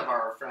 a lot of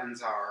our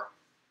friends are.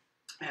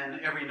 And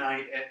every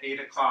night at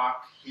 8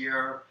 o'clock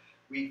here,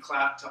 we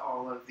clap to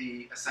all of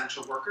the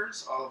essential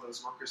workers, all of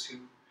those workers who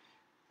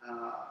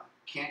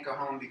can't go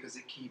home because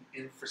they keep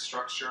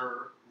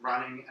infrastructure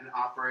running and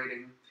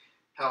operating.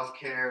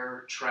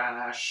 Healthcare,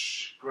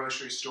 trash,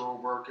 grocery store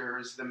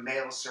workers, the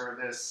mail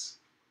service,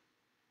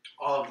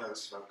 all of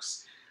those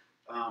folks.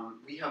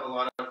 We have a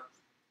lot of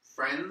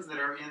friends that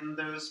are in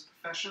those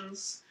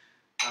professions.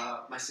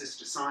 My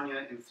sister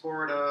Sonia in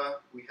Florida.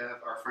 We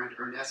have our friend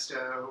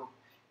Ernesto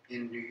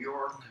in New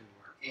York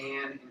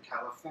and in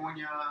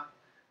California.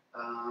 I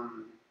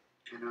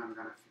know I'm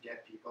going to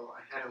forget people.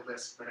 I had a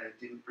list, but I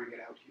didn't bring it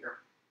out here.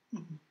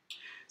 Mm-hmm.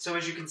 So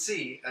as you can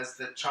see, as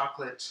the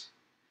chocolate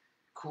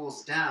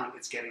cools down,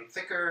 it's getting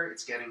thicker,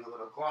 it's getting a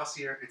little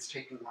glossier, it's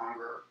taking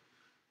longer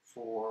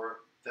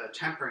for the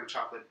tempering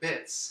chocolate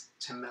bits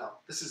to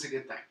melt. This is a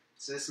good thing.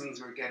 So this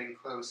means we're getting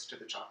close to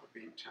the chocolate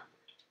being tempered.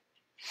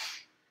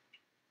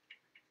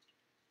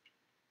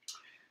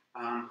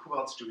 Who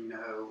else do we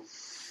know?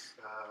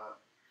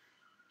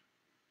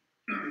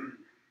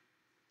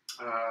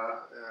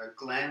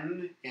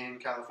 Glenn in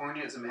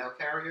California is a mail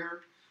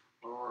carrier,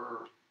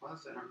 or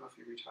was, I don't know if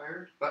he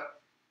retired,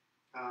 but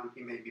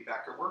he may be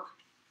back at work.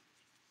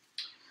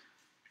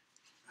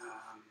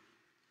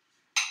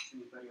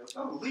 Anybody else?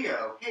 Oh,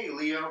 Leo. Hey,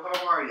 Leo,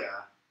 how are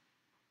ya?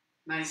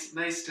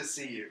 Nice to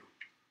see you.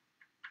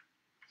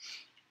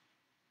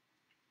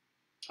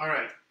 All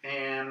right,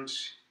 and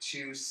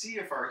to see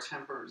if our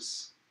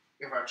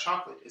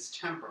chocolate is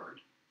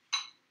tempered,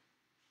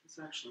 this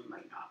actually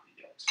might not be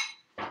it.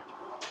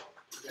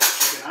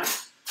 Take a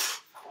knife.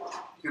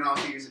 You can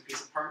also use a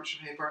piece of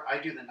parchment paper. I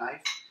do the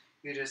knife.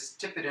 You just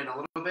tip it in a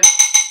little bit.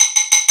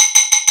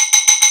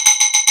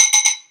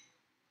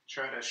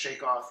 Try to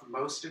shake off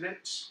most of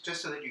it,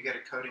 just so that you get a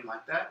coating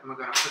like that. And we're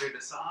going to put it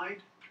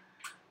aside,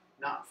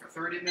 not for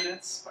 30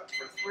 minutes, but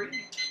for 3,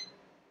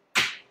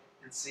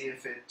 and see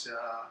if it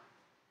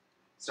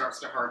starts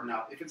to harden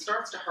up. If it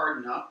starts to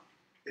harden up,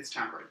 it's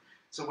tempered.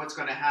 So what's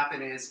going to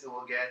happen is it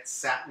will get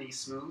satiny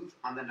smooth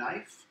on the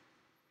knife.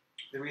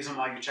 The reason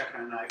why you check it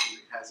on a knife is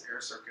it has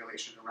air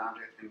circulation around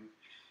it, and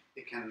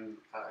it can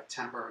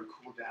temper and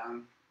cool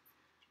down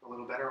a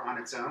little better on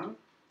its own.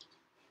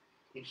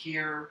 In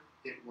here,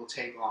 it will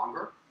take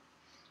longer,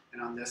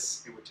 and on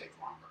this, it would take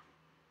longer.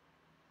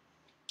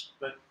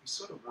 But you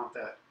sort of want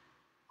that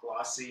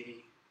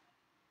glossy,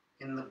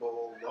 in the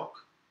bowl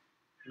look,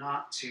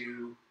 not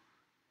too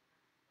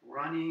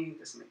runny.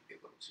 This might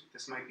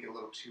be a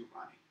little too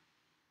runny,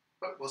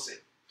 but we'll see.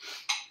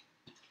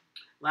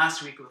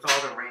 Last week, with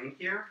all the rain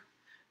here,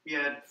 we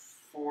had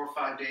 4 or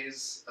 5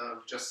 days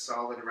of just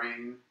solid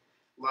rain,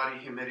 a lot of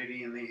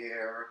humidity in the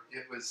air.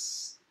 It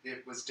was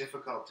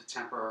difficult to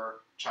temper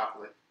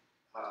chocolate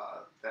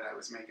that I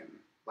was making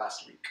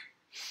last week.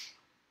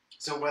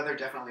 So weather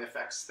definitely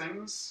affects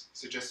things,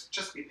 so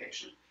just be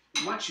patient.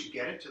 And once you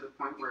get it to the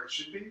point where it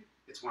should be,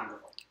 it's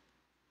wonderful.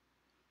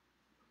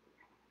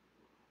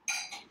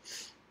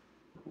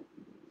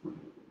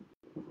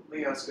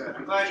 Leo's good.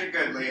 I'm glad you're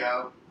good,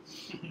 Leo.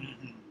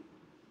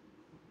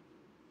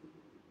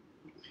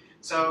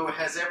 So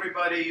has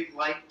everybody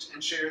liked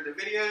and shared the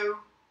video?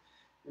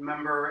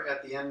 Remember,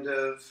 at the end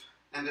of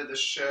the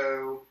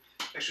show,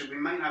 actually we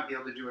might not be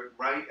able to do it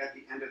right at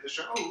the end of the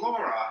show. Oh,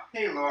 Laura.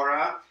 Hey,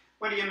 Laura.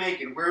 What are you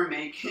making? We're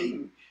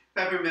making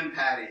peppermint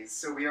patties.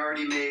 So we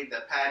already made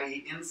the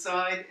patty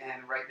inside,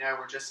 and right now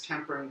we're just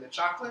tempering the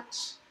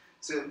chocolate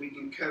so that we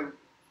can coat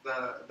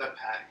the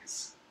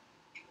patties.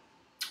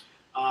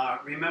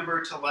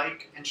 Remember to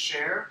like and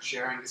share.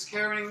 Sharing is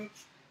caring.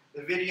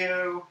 The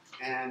video,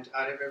 and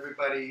out of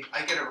everybody,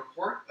 I get a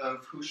report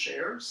of who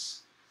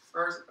shares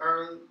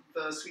are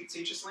the Sweet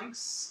Sitges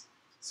links.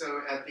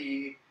 So at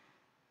the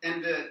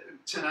end of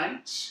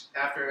tonight,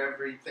 after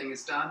everything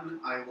is done,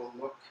 I will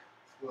look,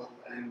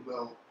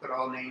 we'll put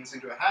all names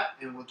into a hat,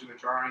 and we'll do a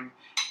drawing,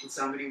 and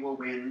somebody will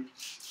win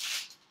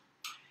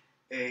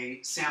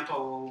a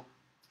sample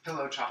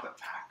pillow chocolate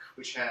pack,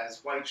 which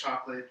has white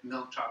chocolate,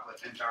 milk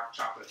chocolate, and dark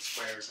chocolate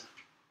squares in it.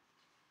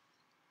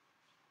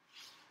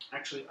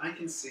 Actually, I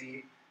can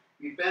see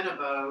we've been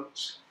about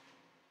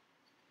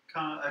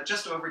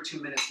just over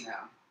 2 minutes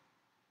now.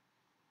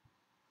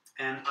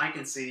 And I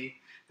can see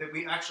that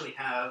we actually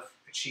have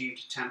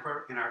achieved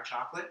temper in our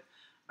chocolate.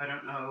 I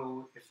don't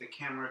know if the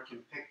camera can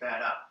pick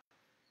that up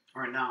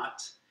or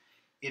not.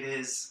 It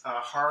is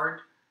hard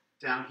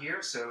down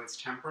here, so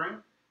it's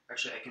tempering.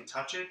 Actually, I can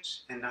touch it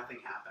and nothing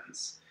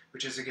happens,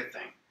 which is a good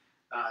thing.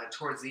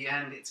 Towards the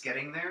end, it's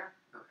getting there.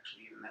 Oh,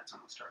 actually, even that's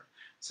almost hard.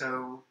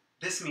 So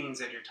this means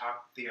that your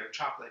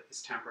chocolate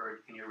is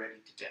tempered and you're ready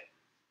to dip.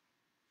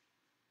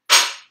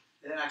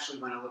 It actually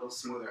went a little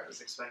smoother. I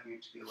was expecting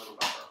it to be a little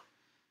rougher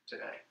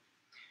today.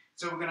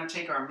 So we're going to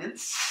take our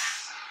mints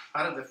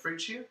out of the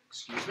fridge here.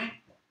 Excuse me.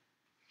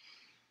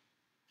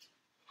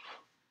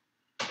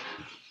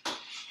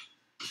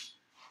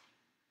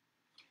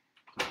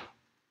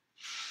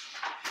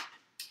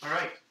 All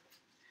right.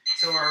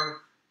 So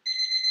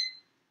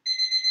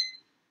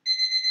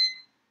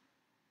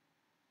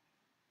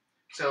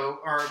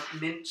our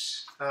mint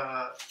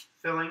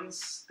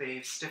fillings,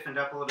 they've stiffened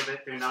up a little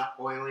bit. They're not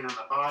oily on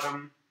the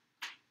bottom.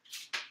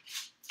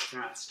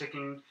 They're not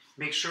sticking.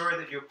 Make sure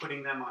that you're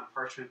putting them on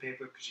parchment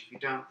paper, because if you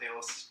don't, they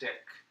will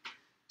stick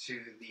to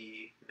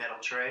the metal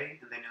tray,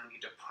 and then you'll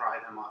need to pry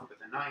them off with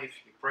a knife.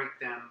 You break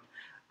them.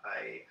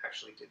 I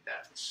actually did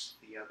that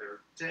the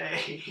other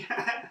day.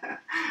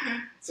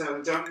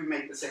 So don't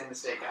make the same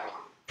mistake again.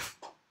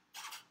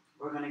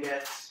 We're going to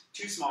get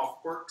 2 small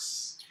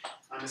forks.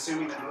 I'm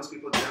assuming that most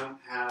people don't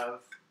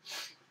have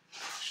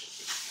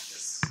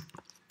this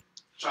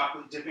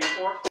chocolate dipping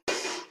fork.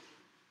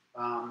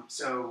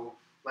 So,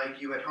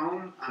 like you at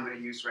home, I'm going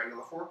to use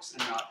regular forks and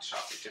not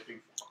chocolate dipping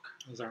fork.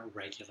 Those aren't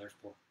regular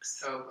forks.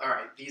 So, all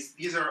right,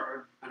 these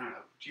are, I don't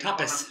know. Do you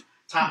Tapas.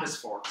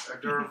 Tapas forks,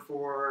 hors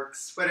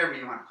forks, whatever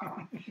you want to call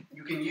them.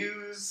 You can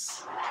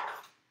use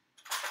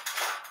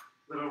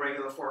little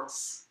regular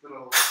forks,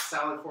 little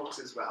salad forks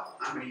as well.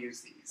 I'm going to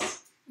use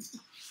these.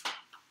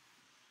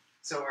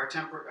 So our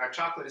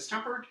chocolate is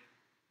tempered.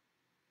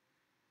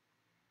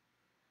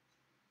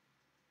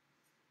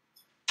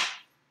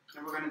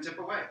 And we're going to dip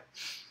away.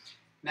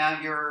 Now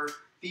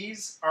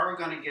these are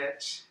going to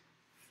get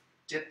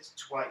dipped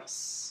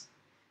twice.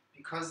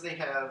 Because they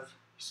have,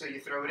 so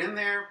you throw it in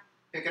there,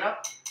 pick it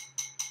up,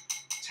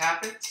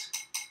 tap it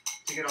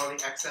to get all the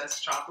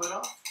excess chocolate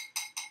off.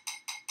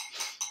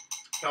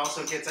 It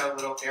also gets out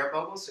little air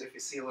bubbles, so if you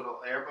see a little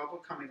air bubble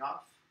coming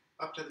off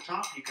up to the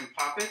top, you can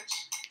pop it,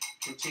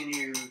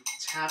 continue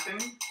tapping,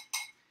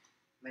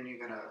 then you're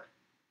going to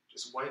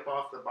just wipe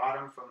off the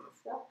bottom from the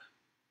fork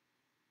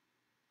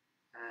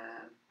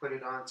and put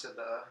it onto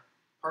the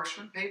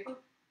parchment paper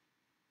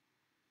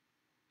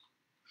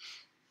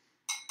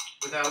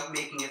without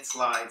making it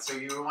slide. So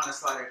you want to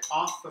slide it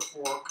off the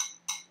fork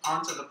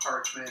onto the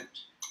parchment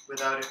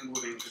without it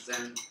moving, because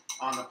then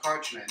on the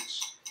parchment,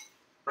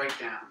 right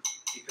down.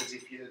 Because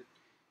if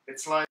it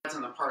slides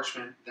on the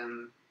parchment,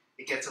 then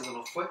it gets a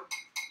little foot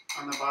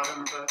on the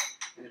bottom of it,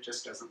 and it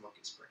just doesn't look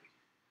as pretty.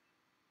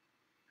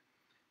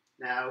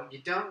 Now, you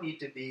don't need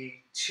to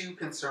be too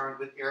concerned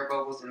with air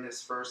bubbles in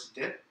this first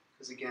dip,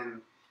 because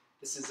again,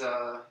 this is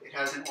it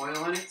has an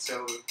oil in it,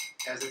 so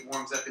as it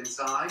warms up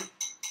inside,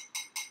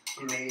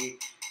 it may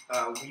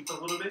weep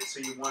a little bit, so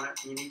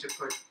you need to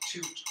put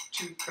two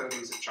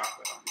coatings of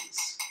chocolate on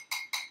these.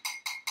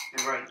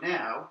 And right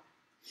now,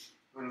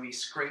 when we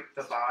scrape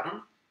the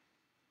bottom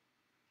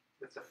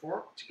with the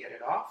fork to get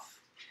it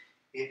off,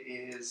 it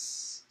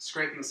is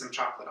scraping some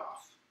chocolate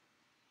off.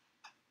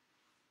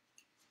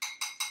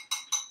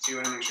 So you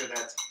want to make sure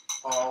that's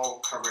all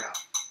covered up.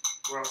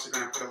 We're also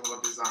going to put a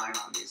little design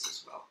on these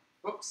as well.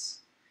 Whoops.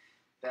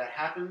 That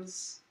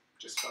happens.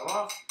 Just fell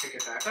off. Pick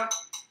it back up.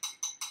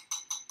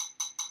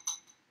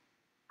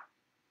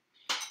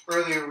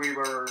 Earlier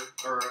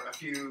or a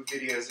few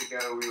videos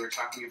ago, we were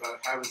talking about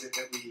how is it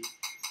that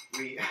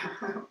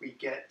we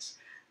get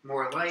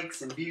more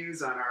likes and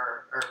views on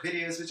our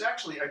videos, which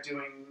actually are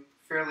doing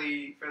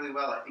fairly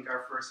well. I think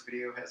our first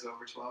video has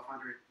over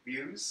 1,200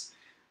 views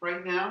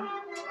right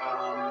now,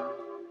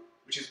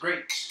 which is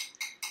great.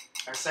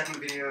 Our second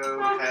video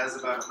has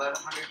about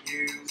 1,100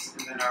 views,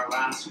 and then our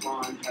last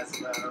one has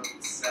about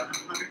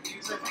 700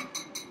 views, I think.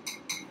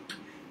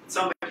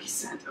 Somebody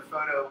sent a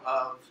photo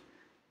of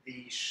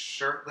the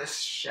shirtless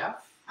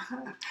chef.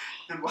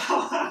 And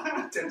while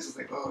Dennis was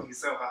like, oh, he's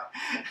so hot.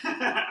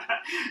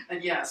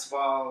 And yes,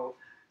 while,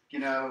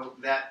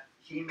 that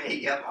he may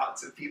get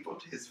lots of people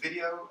to his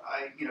video.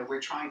 We're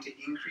trying to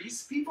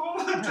increase people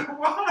to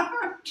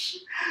watch.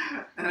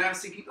 And I was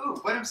thinking, oh,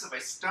 what if I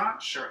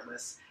start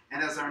shirtless,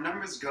 and as our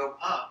numbers go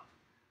up,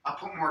 I'll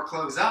put more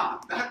clothes on.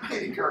 That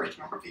might encourage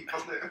more people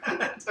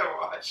to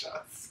watch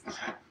us.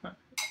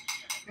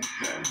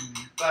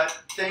 But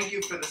thank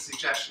you for the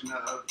suggestion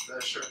of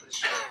the shirtless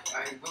show.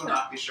 I will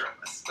not be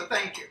shirtless, but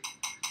thank you.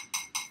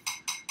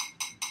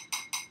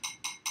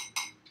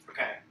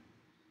 Okay,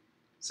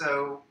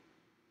 so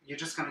you're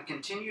just going to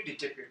continue to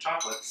dip your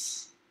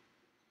chocolates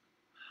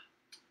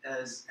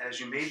as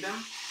you made them.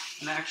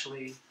 And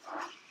actually,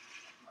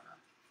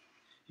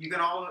 you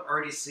can all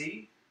already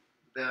see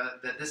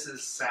that this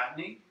is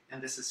satiny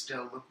and this is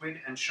still liquid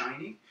and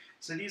shiny.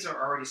 So these are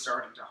already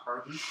starting to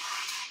harden.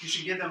 You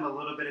should give them a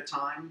little bit of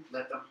time,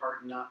 let them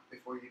harden up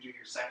before you do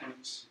your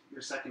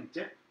second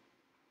dip.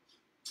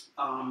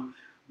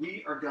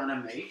 We are going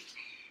to make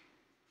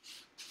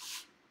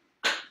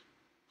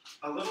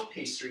a little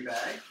pastry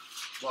bag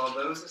while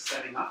those are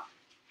setting up,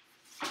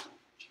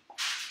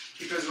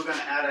 because we're going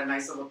to add a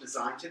nice little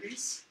design to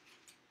these.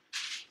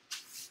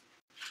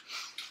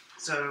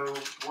 So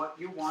what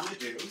you want to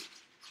do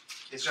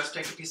is just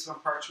take a piece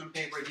of parchment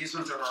paper. These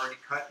ones are already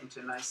cut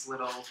into nice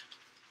little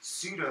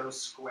pseudo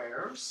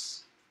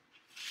squares.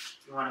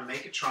 You want to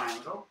make a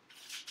triangle.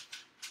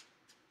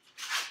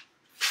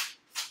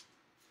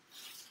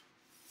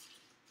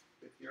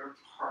 With your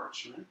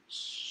parchment.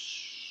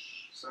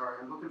 Sorry,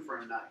 I'm looking for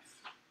a knife.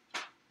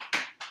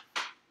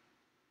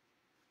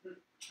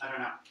 I don't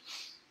know.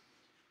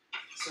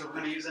 So we're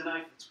going to use a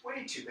knife that's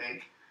way too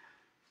big.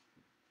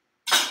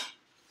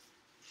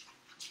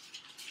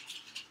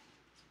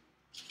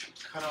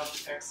 Cut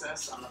off the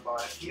excess on the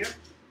bottom here.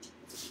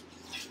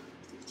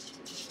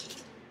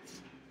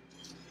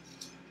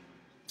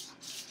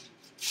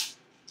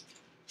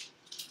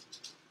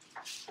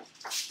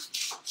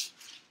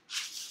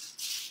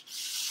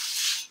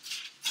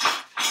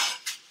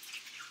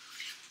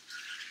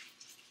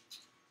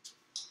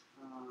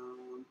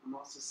 I'm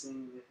also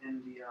seeing the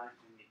NDI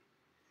thingy.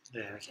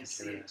 Yeah, I can't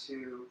see that.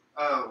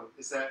 Oh,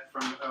 is that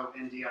from,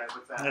 NDI,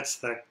 what's that? That's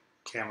the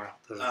camera.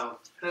 Oh,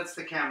 that's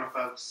the camera,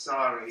 folks,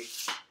 sorry.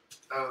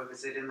 Oh,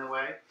 is it in the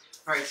way?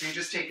 All right, so you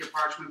just take your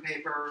parchment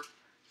paper,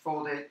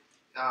 fold it,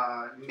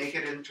 make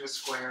it into a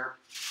square,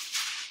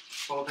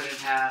 fold it in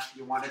half.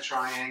 You want a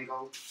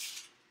triangle.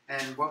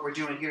 And what we're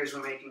doing here is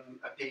we're making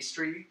a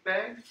pastry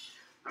bag.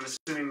 I'm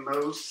assuming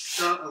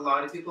a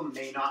lot of people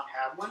may not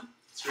have one.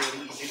 It's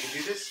really easy to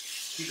do this.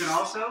 You can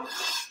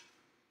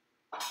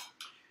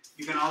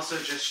also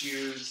just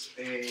use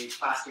a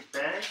plastic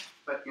bag,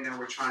 but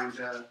we're trying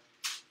to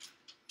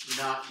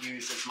not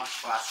use as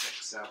much plastic,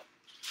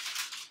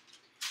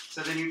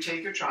 So then you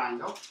take your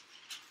triangle,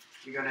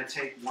 you're going to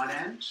take one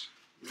end,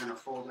 you're going to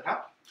fold it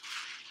up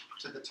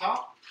to the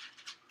top.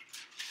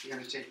 You're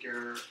going to take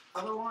your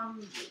other one.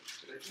 Wait,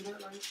 did I do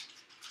that right?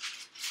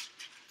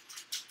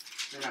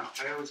 No,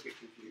 I always get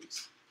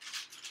confused.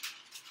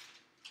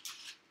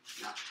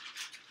 No.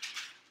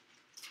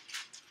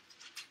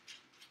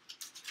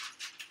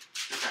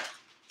 Okay,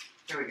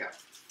 here we go.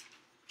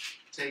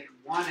 Take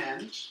one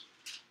end,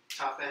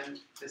 top end,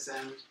 this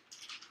end,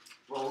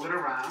 roll it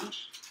around,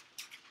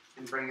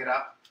 and bring it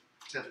up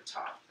to the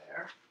top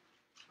there.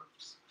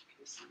 Oops, in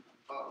case I'm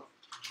above.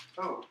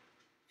 Oh.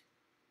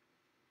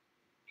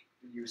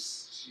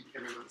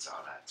 Everyone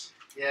saw that.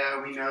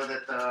 Yeah, we know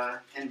that the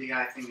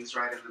NDI thing is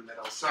right in the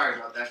middle. Sorry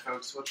about that,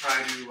 folks. We'll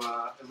try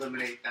to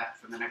eliminate that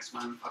for the next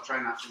one. I'll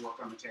try not to work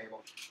on the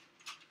table.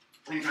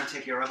 Then you're going to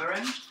take your other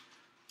end,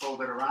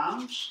 fold it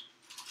around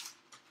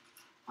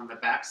on the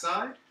back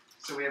side.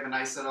 So we have a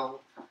nice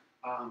little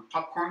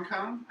popcorn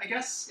cone, I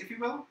guess, if you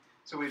will.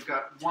 So we've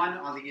got one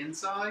on the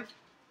inside,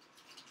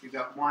 we've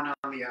got one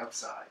on the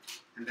outside,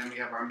 and then we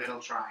have our middle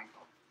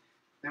triangle.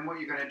 Then what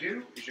you're going to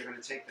do is you're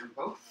going to take them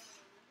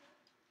both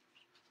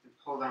and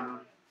pull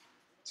them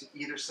to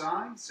either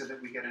side so that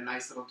we get a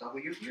nice little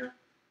W here.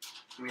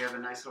 And we have a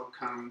nice little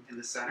cone in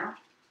the center.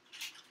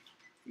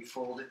 We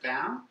fold it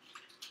down,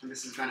 and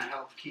this is going to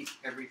help keep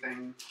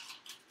everything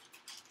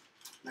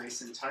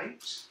nice and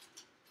tight.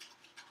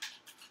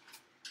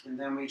 And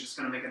then we're just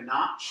going to make a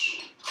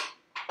notch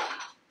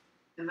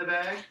in the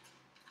bag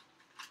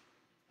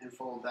and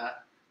fold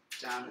that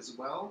down as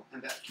well,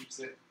 and that keeps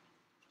it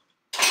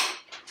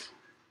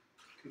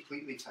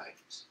completely tight.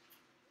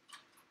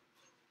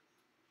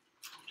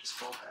 Just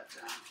fold that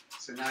down.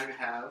 So now you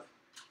have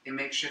a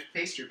makeshift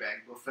pastry bag.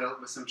 We'll fill it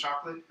with some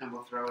chocolate and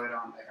we'll throw it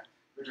on there.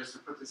 We're just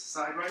going to put this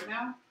aside right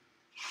now.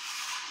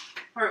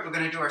 All right, we're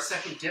going to do our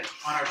second dip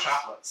on our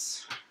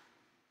chocolates.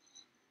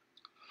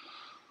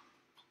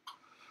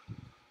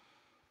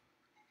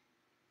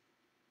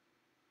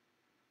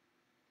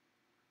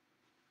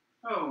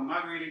 Oh,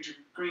 Margarita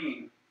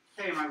Green.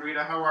 Hey,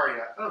 Margarita, how are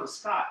you? Oh,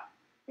 Scott.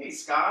 Hey,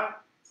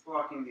 Scott. It's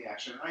blocking the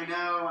action. I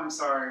know. I'm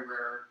sorry.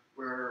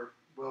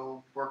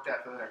 We'll work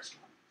that for the next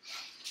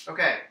one.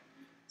 Okay.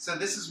 So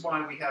this is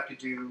why we have to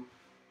do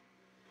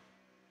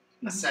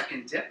a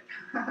second dip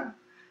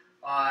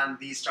on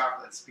these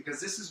chocolates, because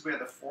this is where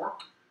the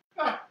fork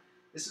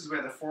This is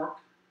where the fork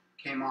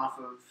came off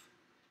of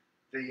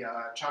the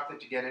chocolate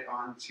to get it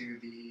onto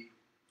the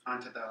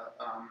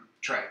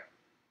tray.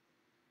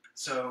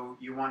 So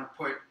you want to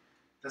put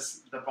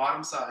the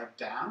bottom side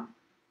down,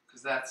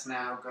 because that's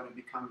now going to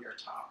become your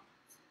top.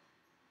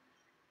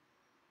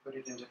 Put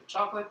it into the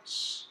chocolate,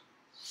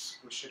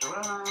 squish it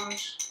around,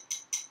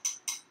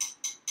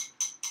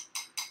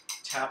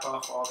 tap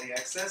off all the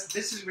excess.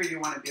 This is where you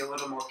want to be a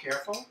little more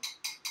careful.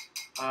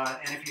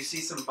 And if you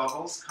see some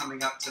bubbles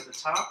coming up to the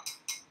top,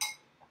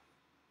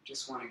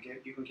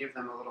 you can give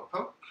them a little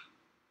poke,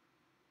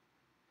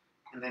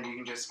 and then you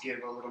can just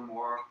give a little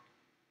more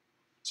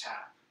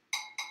tap.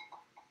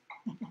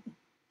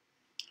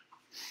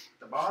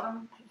 The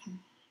bottom,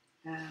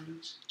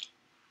 and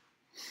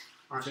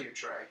onto your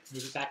tray.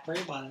 Move it back where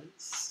it was,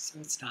 so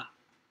it's not.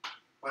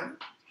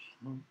 What?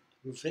 Move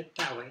it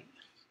that way.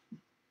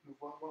 Move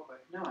what way?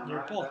 No, I'm Your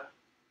not. bowl.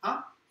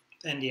 Huh?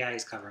 The NDI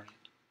is covering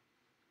it.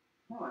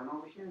 No, I'm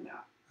over here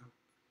now.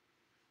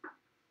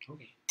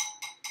 Okay.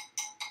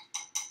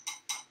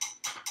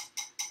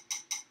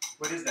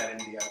 What is that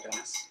NDI,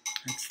 Dennis?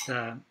 It's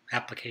the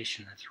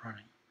application that's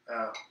running.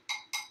 Oh.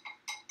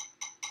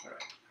 All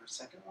right. Our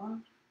second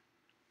one.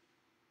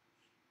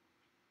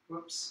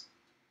 Whoops.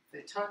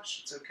 They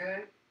touch. It's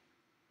okay.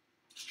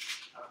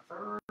 Our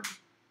third.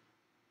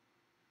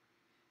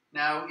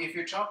 Now, if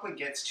your chocolate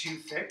gets too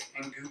thick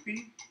and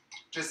goopy,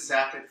 just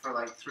zap it for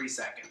like 3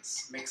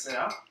 seconds. Mix it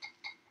up.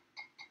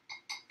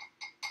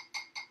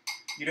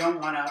 You don't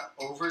want to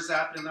over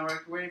zap it in the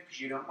microwave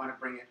because you don't want to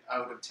bring it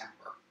out of temper.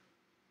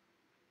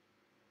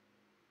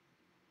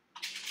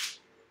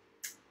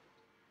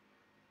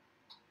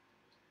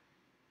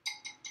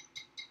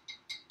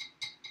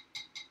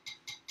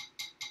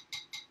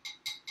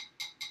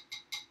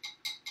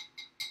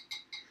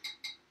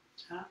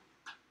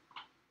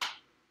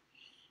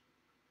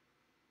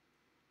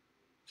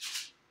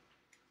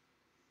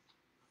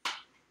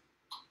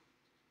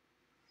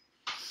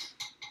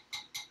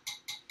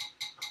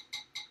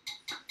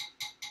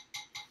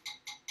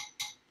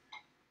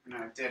 No,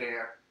 dead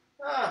air.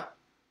 Ah.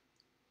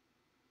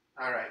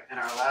 All right, and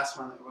our last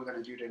one that we're going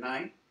to do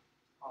tonight,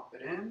 pop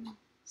it in,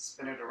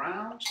 spin it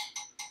around,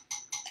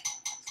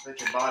 so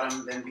that your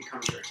bottom then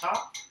becomes your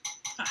top.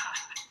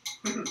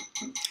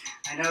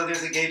 I know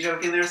there's a gay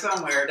joke in there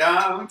somewhere,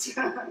 don't.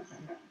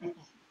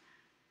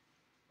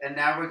 And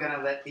now we're going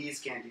to let these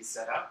candies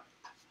set up.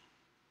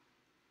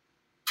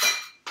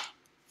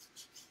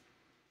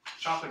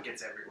 Chocolate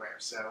gets everywhere,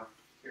 so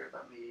here,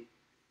 let me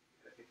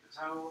get the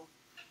towel.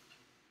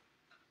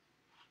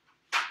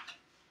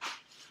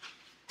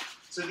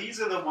 So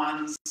these are the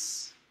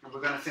ones, and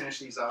we're going to finish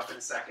these off in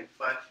a second,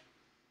 but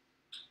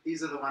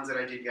these are the ones that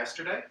I did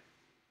yesterday.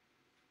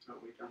 So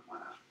we don't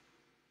want to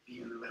be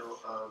in the middle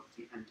of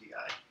the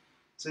NDI.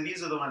 So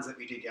these are the ones that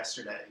we did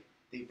yesterday.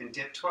 They've been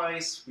dipped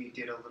twice. We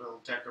did a little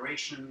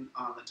decoration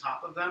on the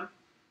top of them.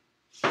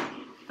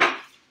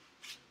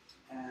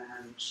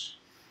 And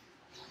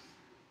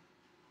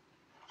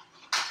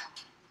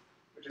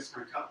we're just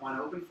going to cut one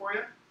open for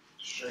you,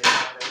 show you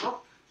how they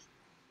look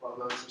while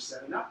those are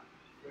setting up.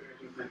 We're going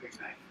to do my big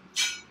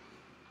knife.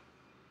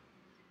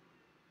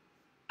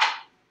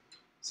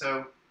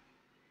 So,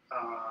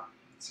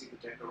 let's see the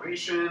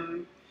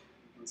decoration.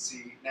 You can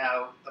see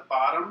now the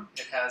bottom,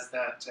 it has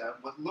that,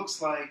 what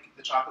looks like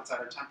the chocolate's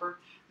out of temper.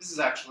 This is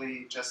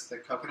actually just the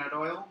coconut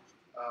oil.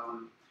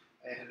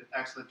 I had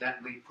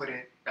accidentally put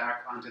it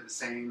back onto the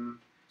same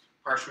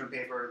parchment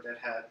paper that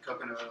had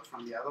coconut oil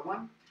from the other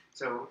one.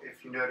 So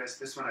if you notice,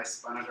 this one I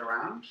spun it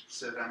around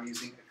so that I'm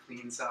using a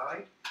clean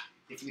side.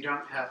 If you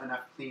don't have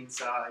enough clean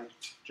side,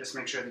 just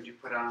make sure that you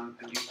put on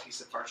a new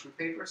piece of parchment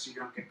paper so you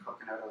don't get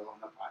coconut oil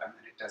on the bottom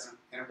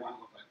and it won't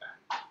look like that.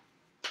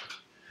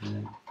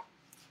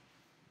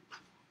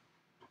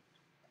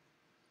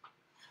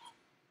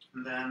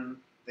 And then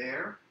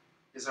there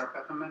is our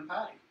peppermint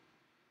patty.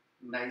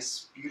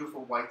 Nice,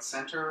 beautiful white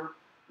center,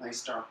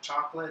 nice dark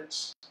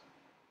chocolate.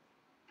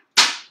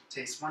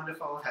 Tastes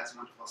wonderful, has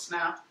wonderful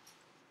snap.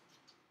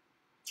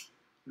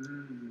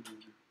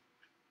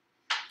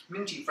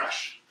 Minty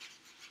fresh.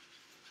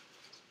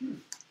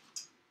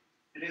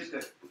 It is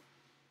good.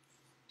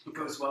 It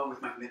goes well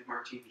with my mint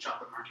martini,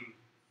 chocolate martini.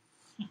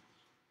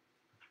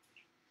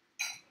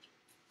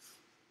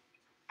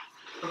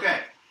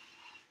 Okay.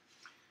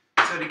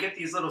 So to get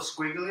these little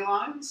squiggly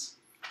lines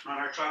on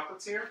our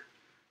chocolates here,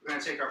 we're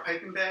going to take our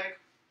piping bag.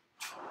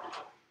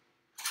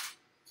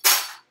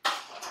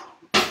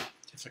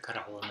 Just to cut a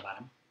hole in the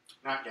bottom.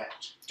 Not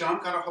yet.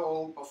 Don't cut a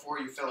hole before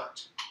you fill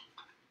it.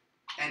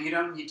 And you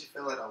don't need to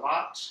fill it a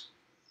lot.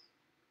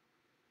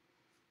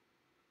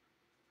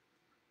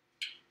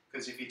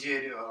 Because if you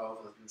did, it'll all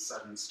of a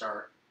sudden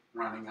start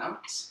running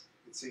out.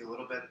 You can see a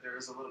little bit, there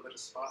is a little bit of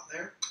spot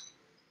there.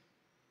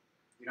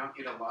 You don't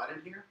need a lot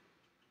in here.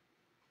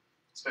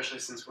 Especially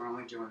since we're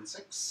only doing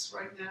 6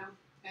 right now.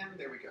 And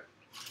there we go.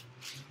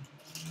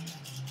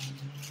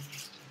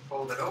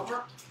 Fold it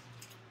over.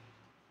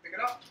 Pick it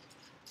up.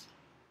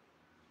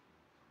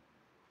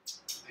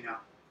 I know.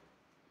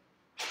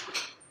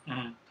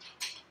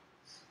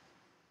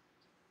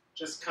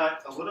 just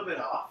cut a little bit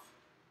off,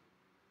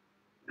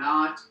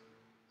 not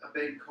a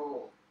big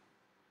coal.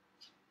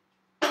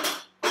 Let's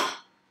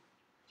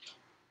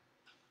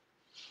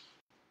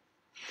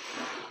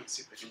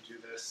see if I can do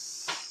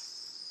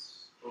this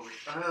over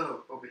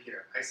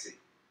here. I see.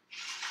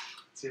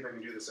 Let's see if I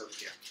can do this over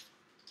here.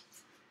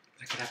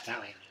 Back it up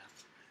that way.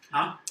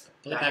 Huh?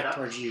 Pull it back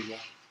towards you, yeah.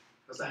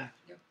 How's that?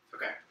 Yep.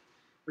 Okay.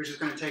 We're just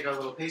going to take our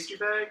little pastry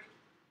bag,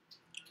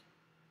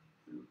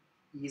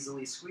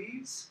 easily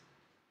squeeze.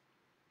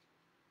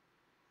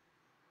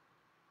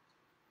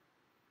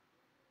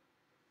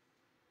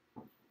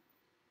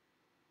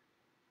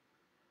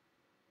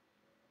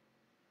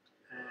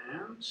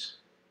 And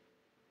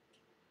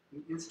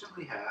you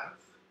instantly have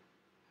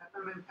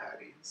peppermint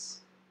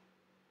patties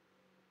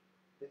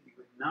that you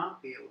would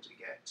not be able to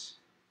get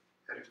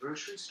at a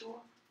grocery store.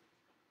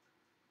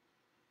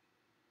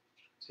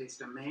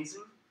 Taste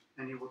amazing,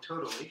 and you will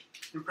totally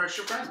impress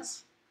your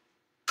friends.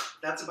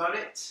 That's about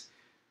it.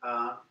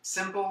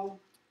 Simple.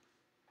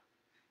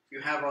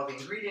 You have all the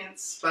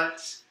ingredients,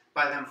 but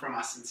buy them from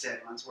us instead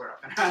once we're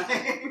up and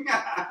running.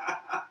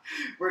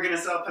 We're going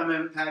to sell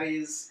peppermint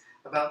patties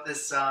about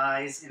this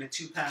size in a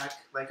 2-pack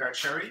like our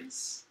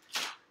cherries.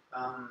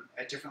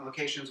 At different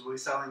locations, we'll be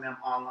selling them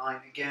online.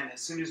 Again,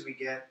 as soon as we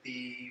get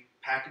the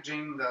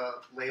packaging,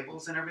 the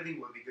labels and everything,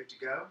 we'll be good to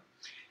go.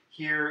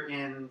 Here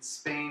in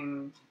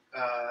Spain,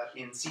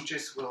 in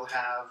Sitges, we'll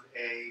have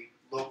a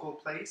local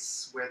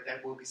place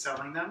that will be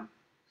selling them.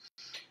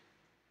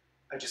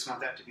 I just want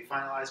that to be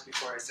finalized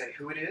before I say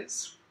who it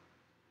is.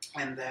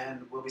 And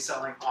then we'll be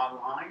selling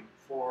online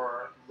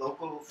for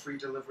local free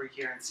delivery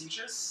here in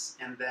Sitges.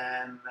 And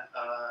then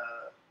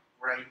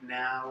right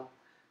now,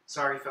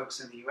 sorry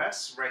folks in the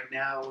US, right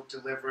now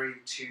delivery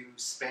to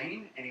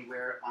Spain,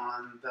 anywhere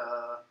on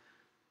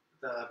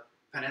the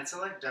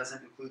peninsula. It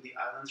doesn't include the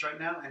islands right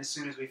now. And as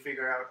soon as we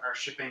figure out our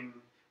shipping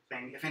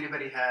thing, if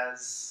anybody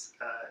has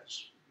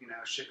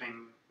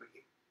shipping, we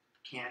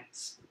can't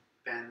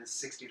spend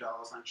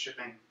 $60 on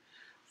shipping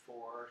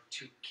for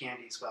 2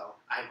 candies. Well,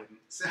 I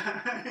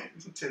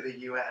wouldn't to the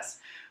US,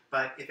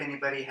 but if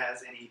anybody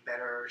has any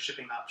better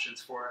shipping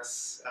options for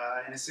us,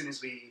 and as soon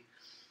as we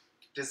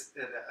just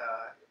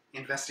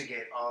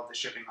investigate all of the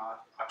shipping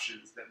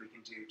options that we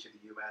can do to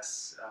the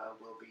US,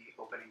 we'll be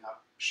opening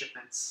up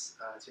shipments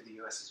to the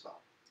US as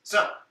well.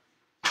 So,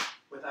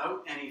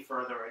 without any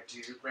further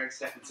ado, Greg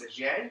Steffen says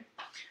yay.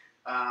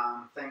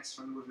 Thanks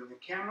for moving the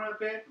camera a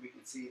bit. We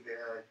can see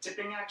the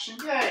dipping action.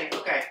 Yay!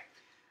 Okay.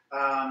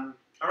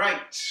 All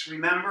right.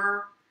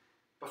 Remember,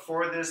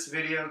 before this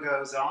video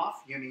goes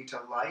off, you need to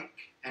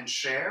like and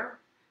share,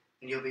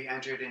 and you'll be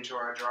entered into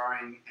our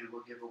drawing, and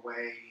we'll give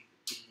away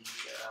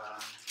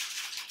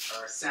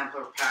our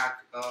sampler pack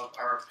of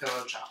our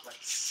pillow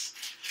chocolates.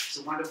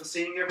 So wonderful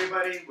seeing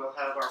everybody. We'll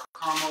have our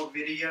caramel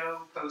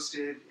video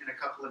posted in a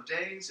couple of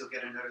days. You'll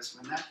get a notice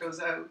when that goes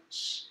out.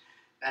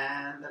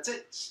 And that's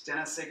it.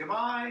 Dennis, say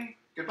goodbye.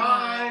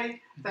 Goodbye.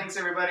 Thanks,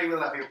 everybody. We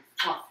love you.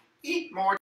 Eat more.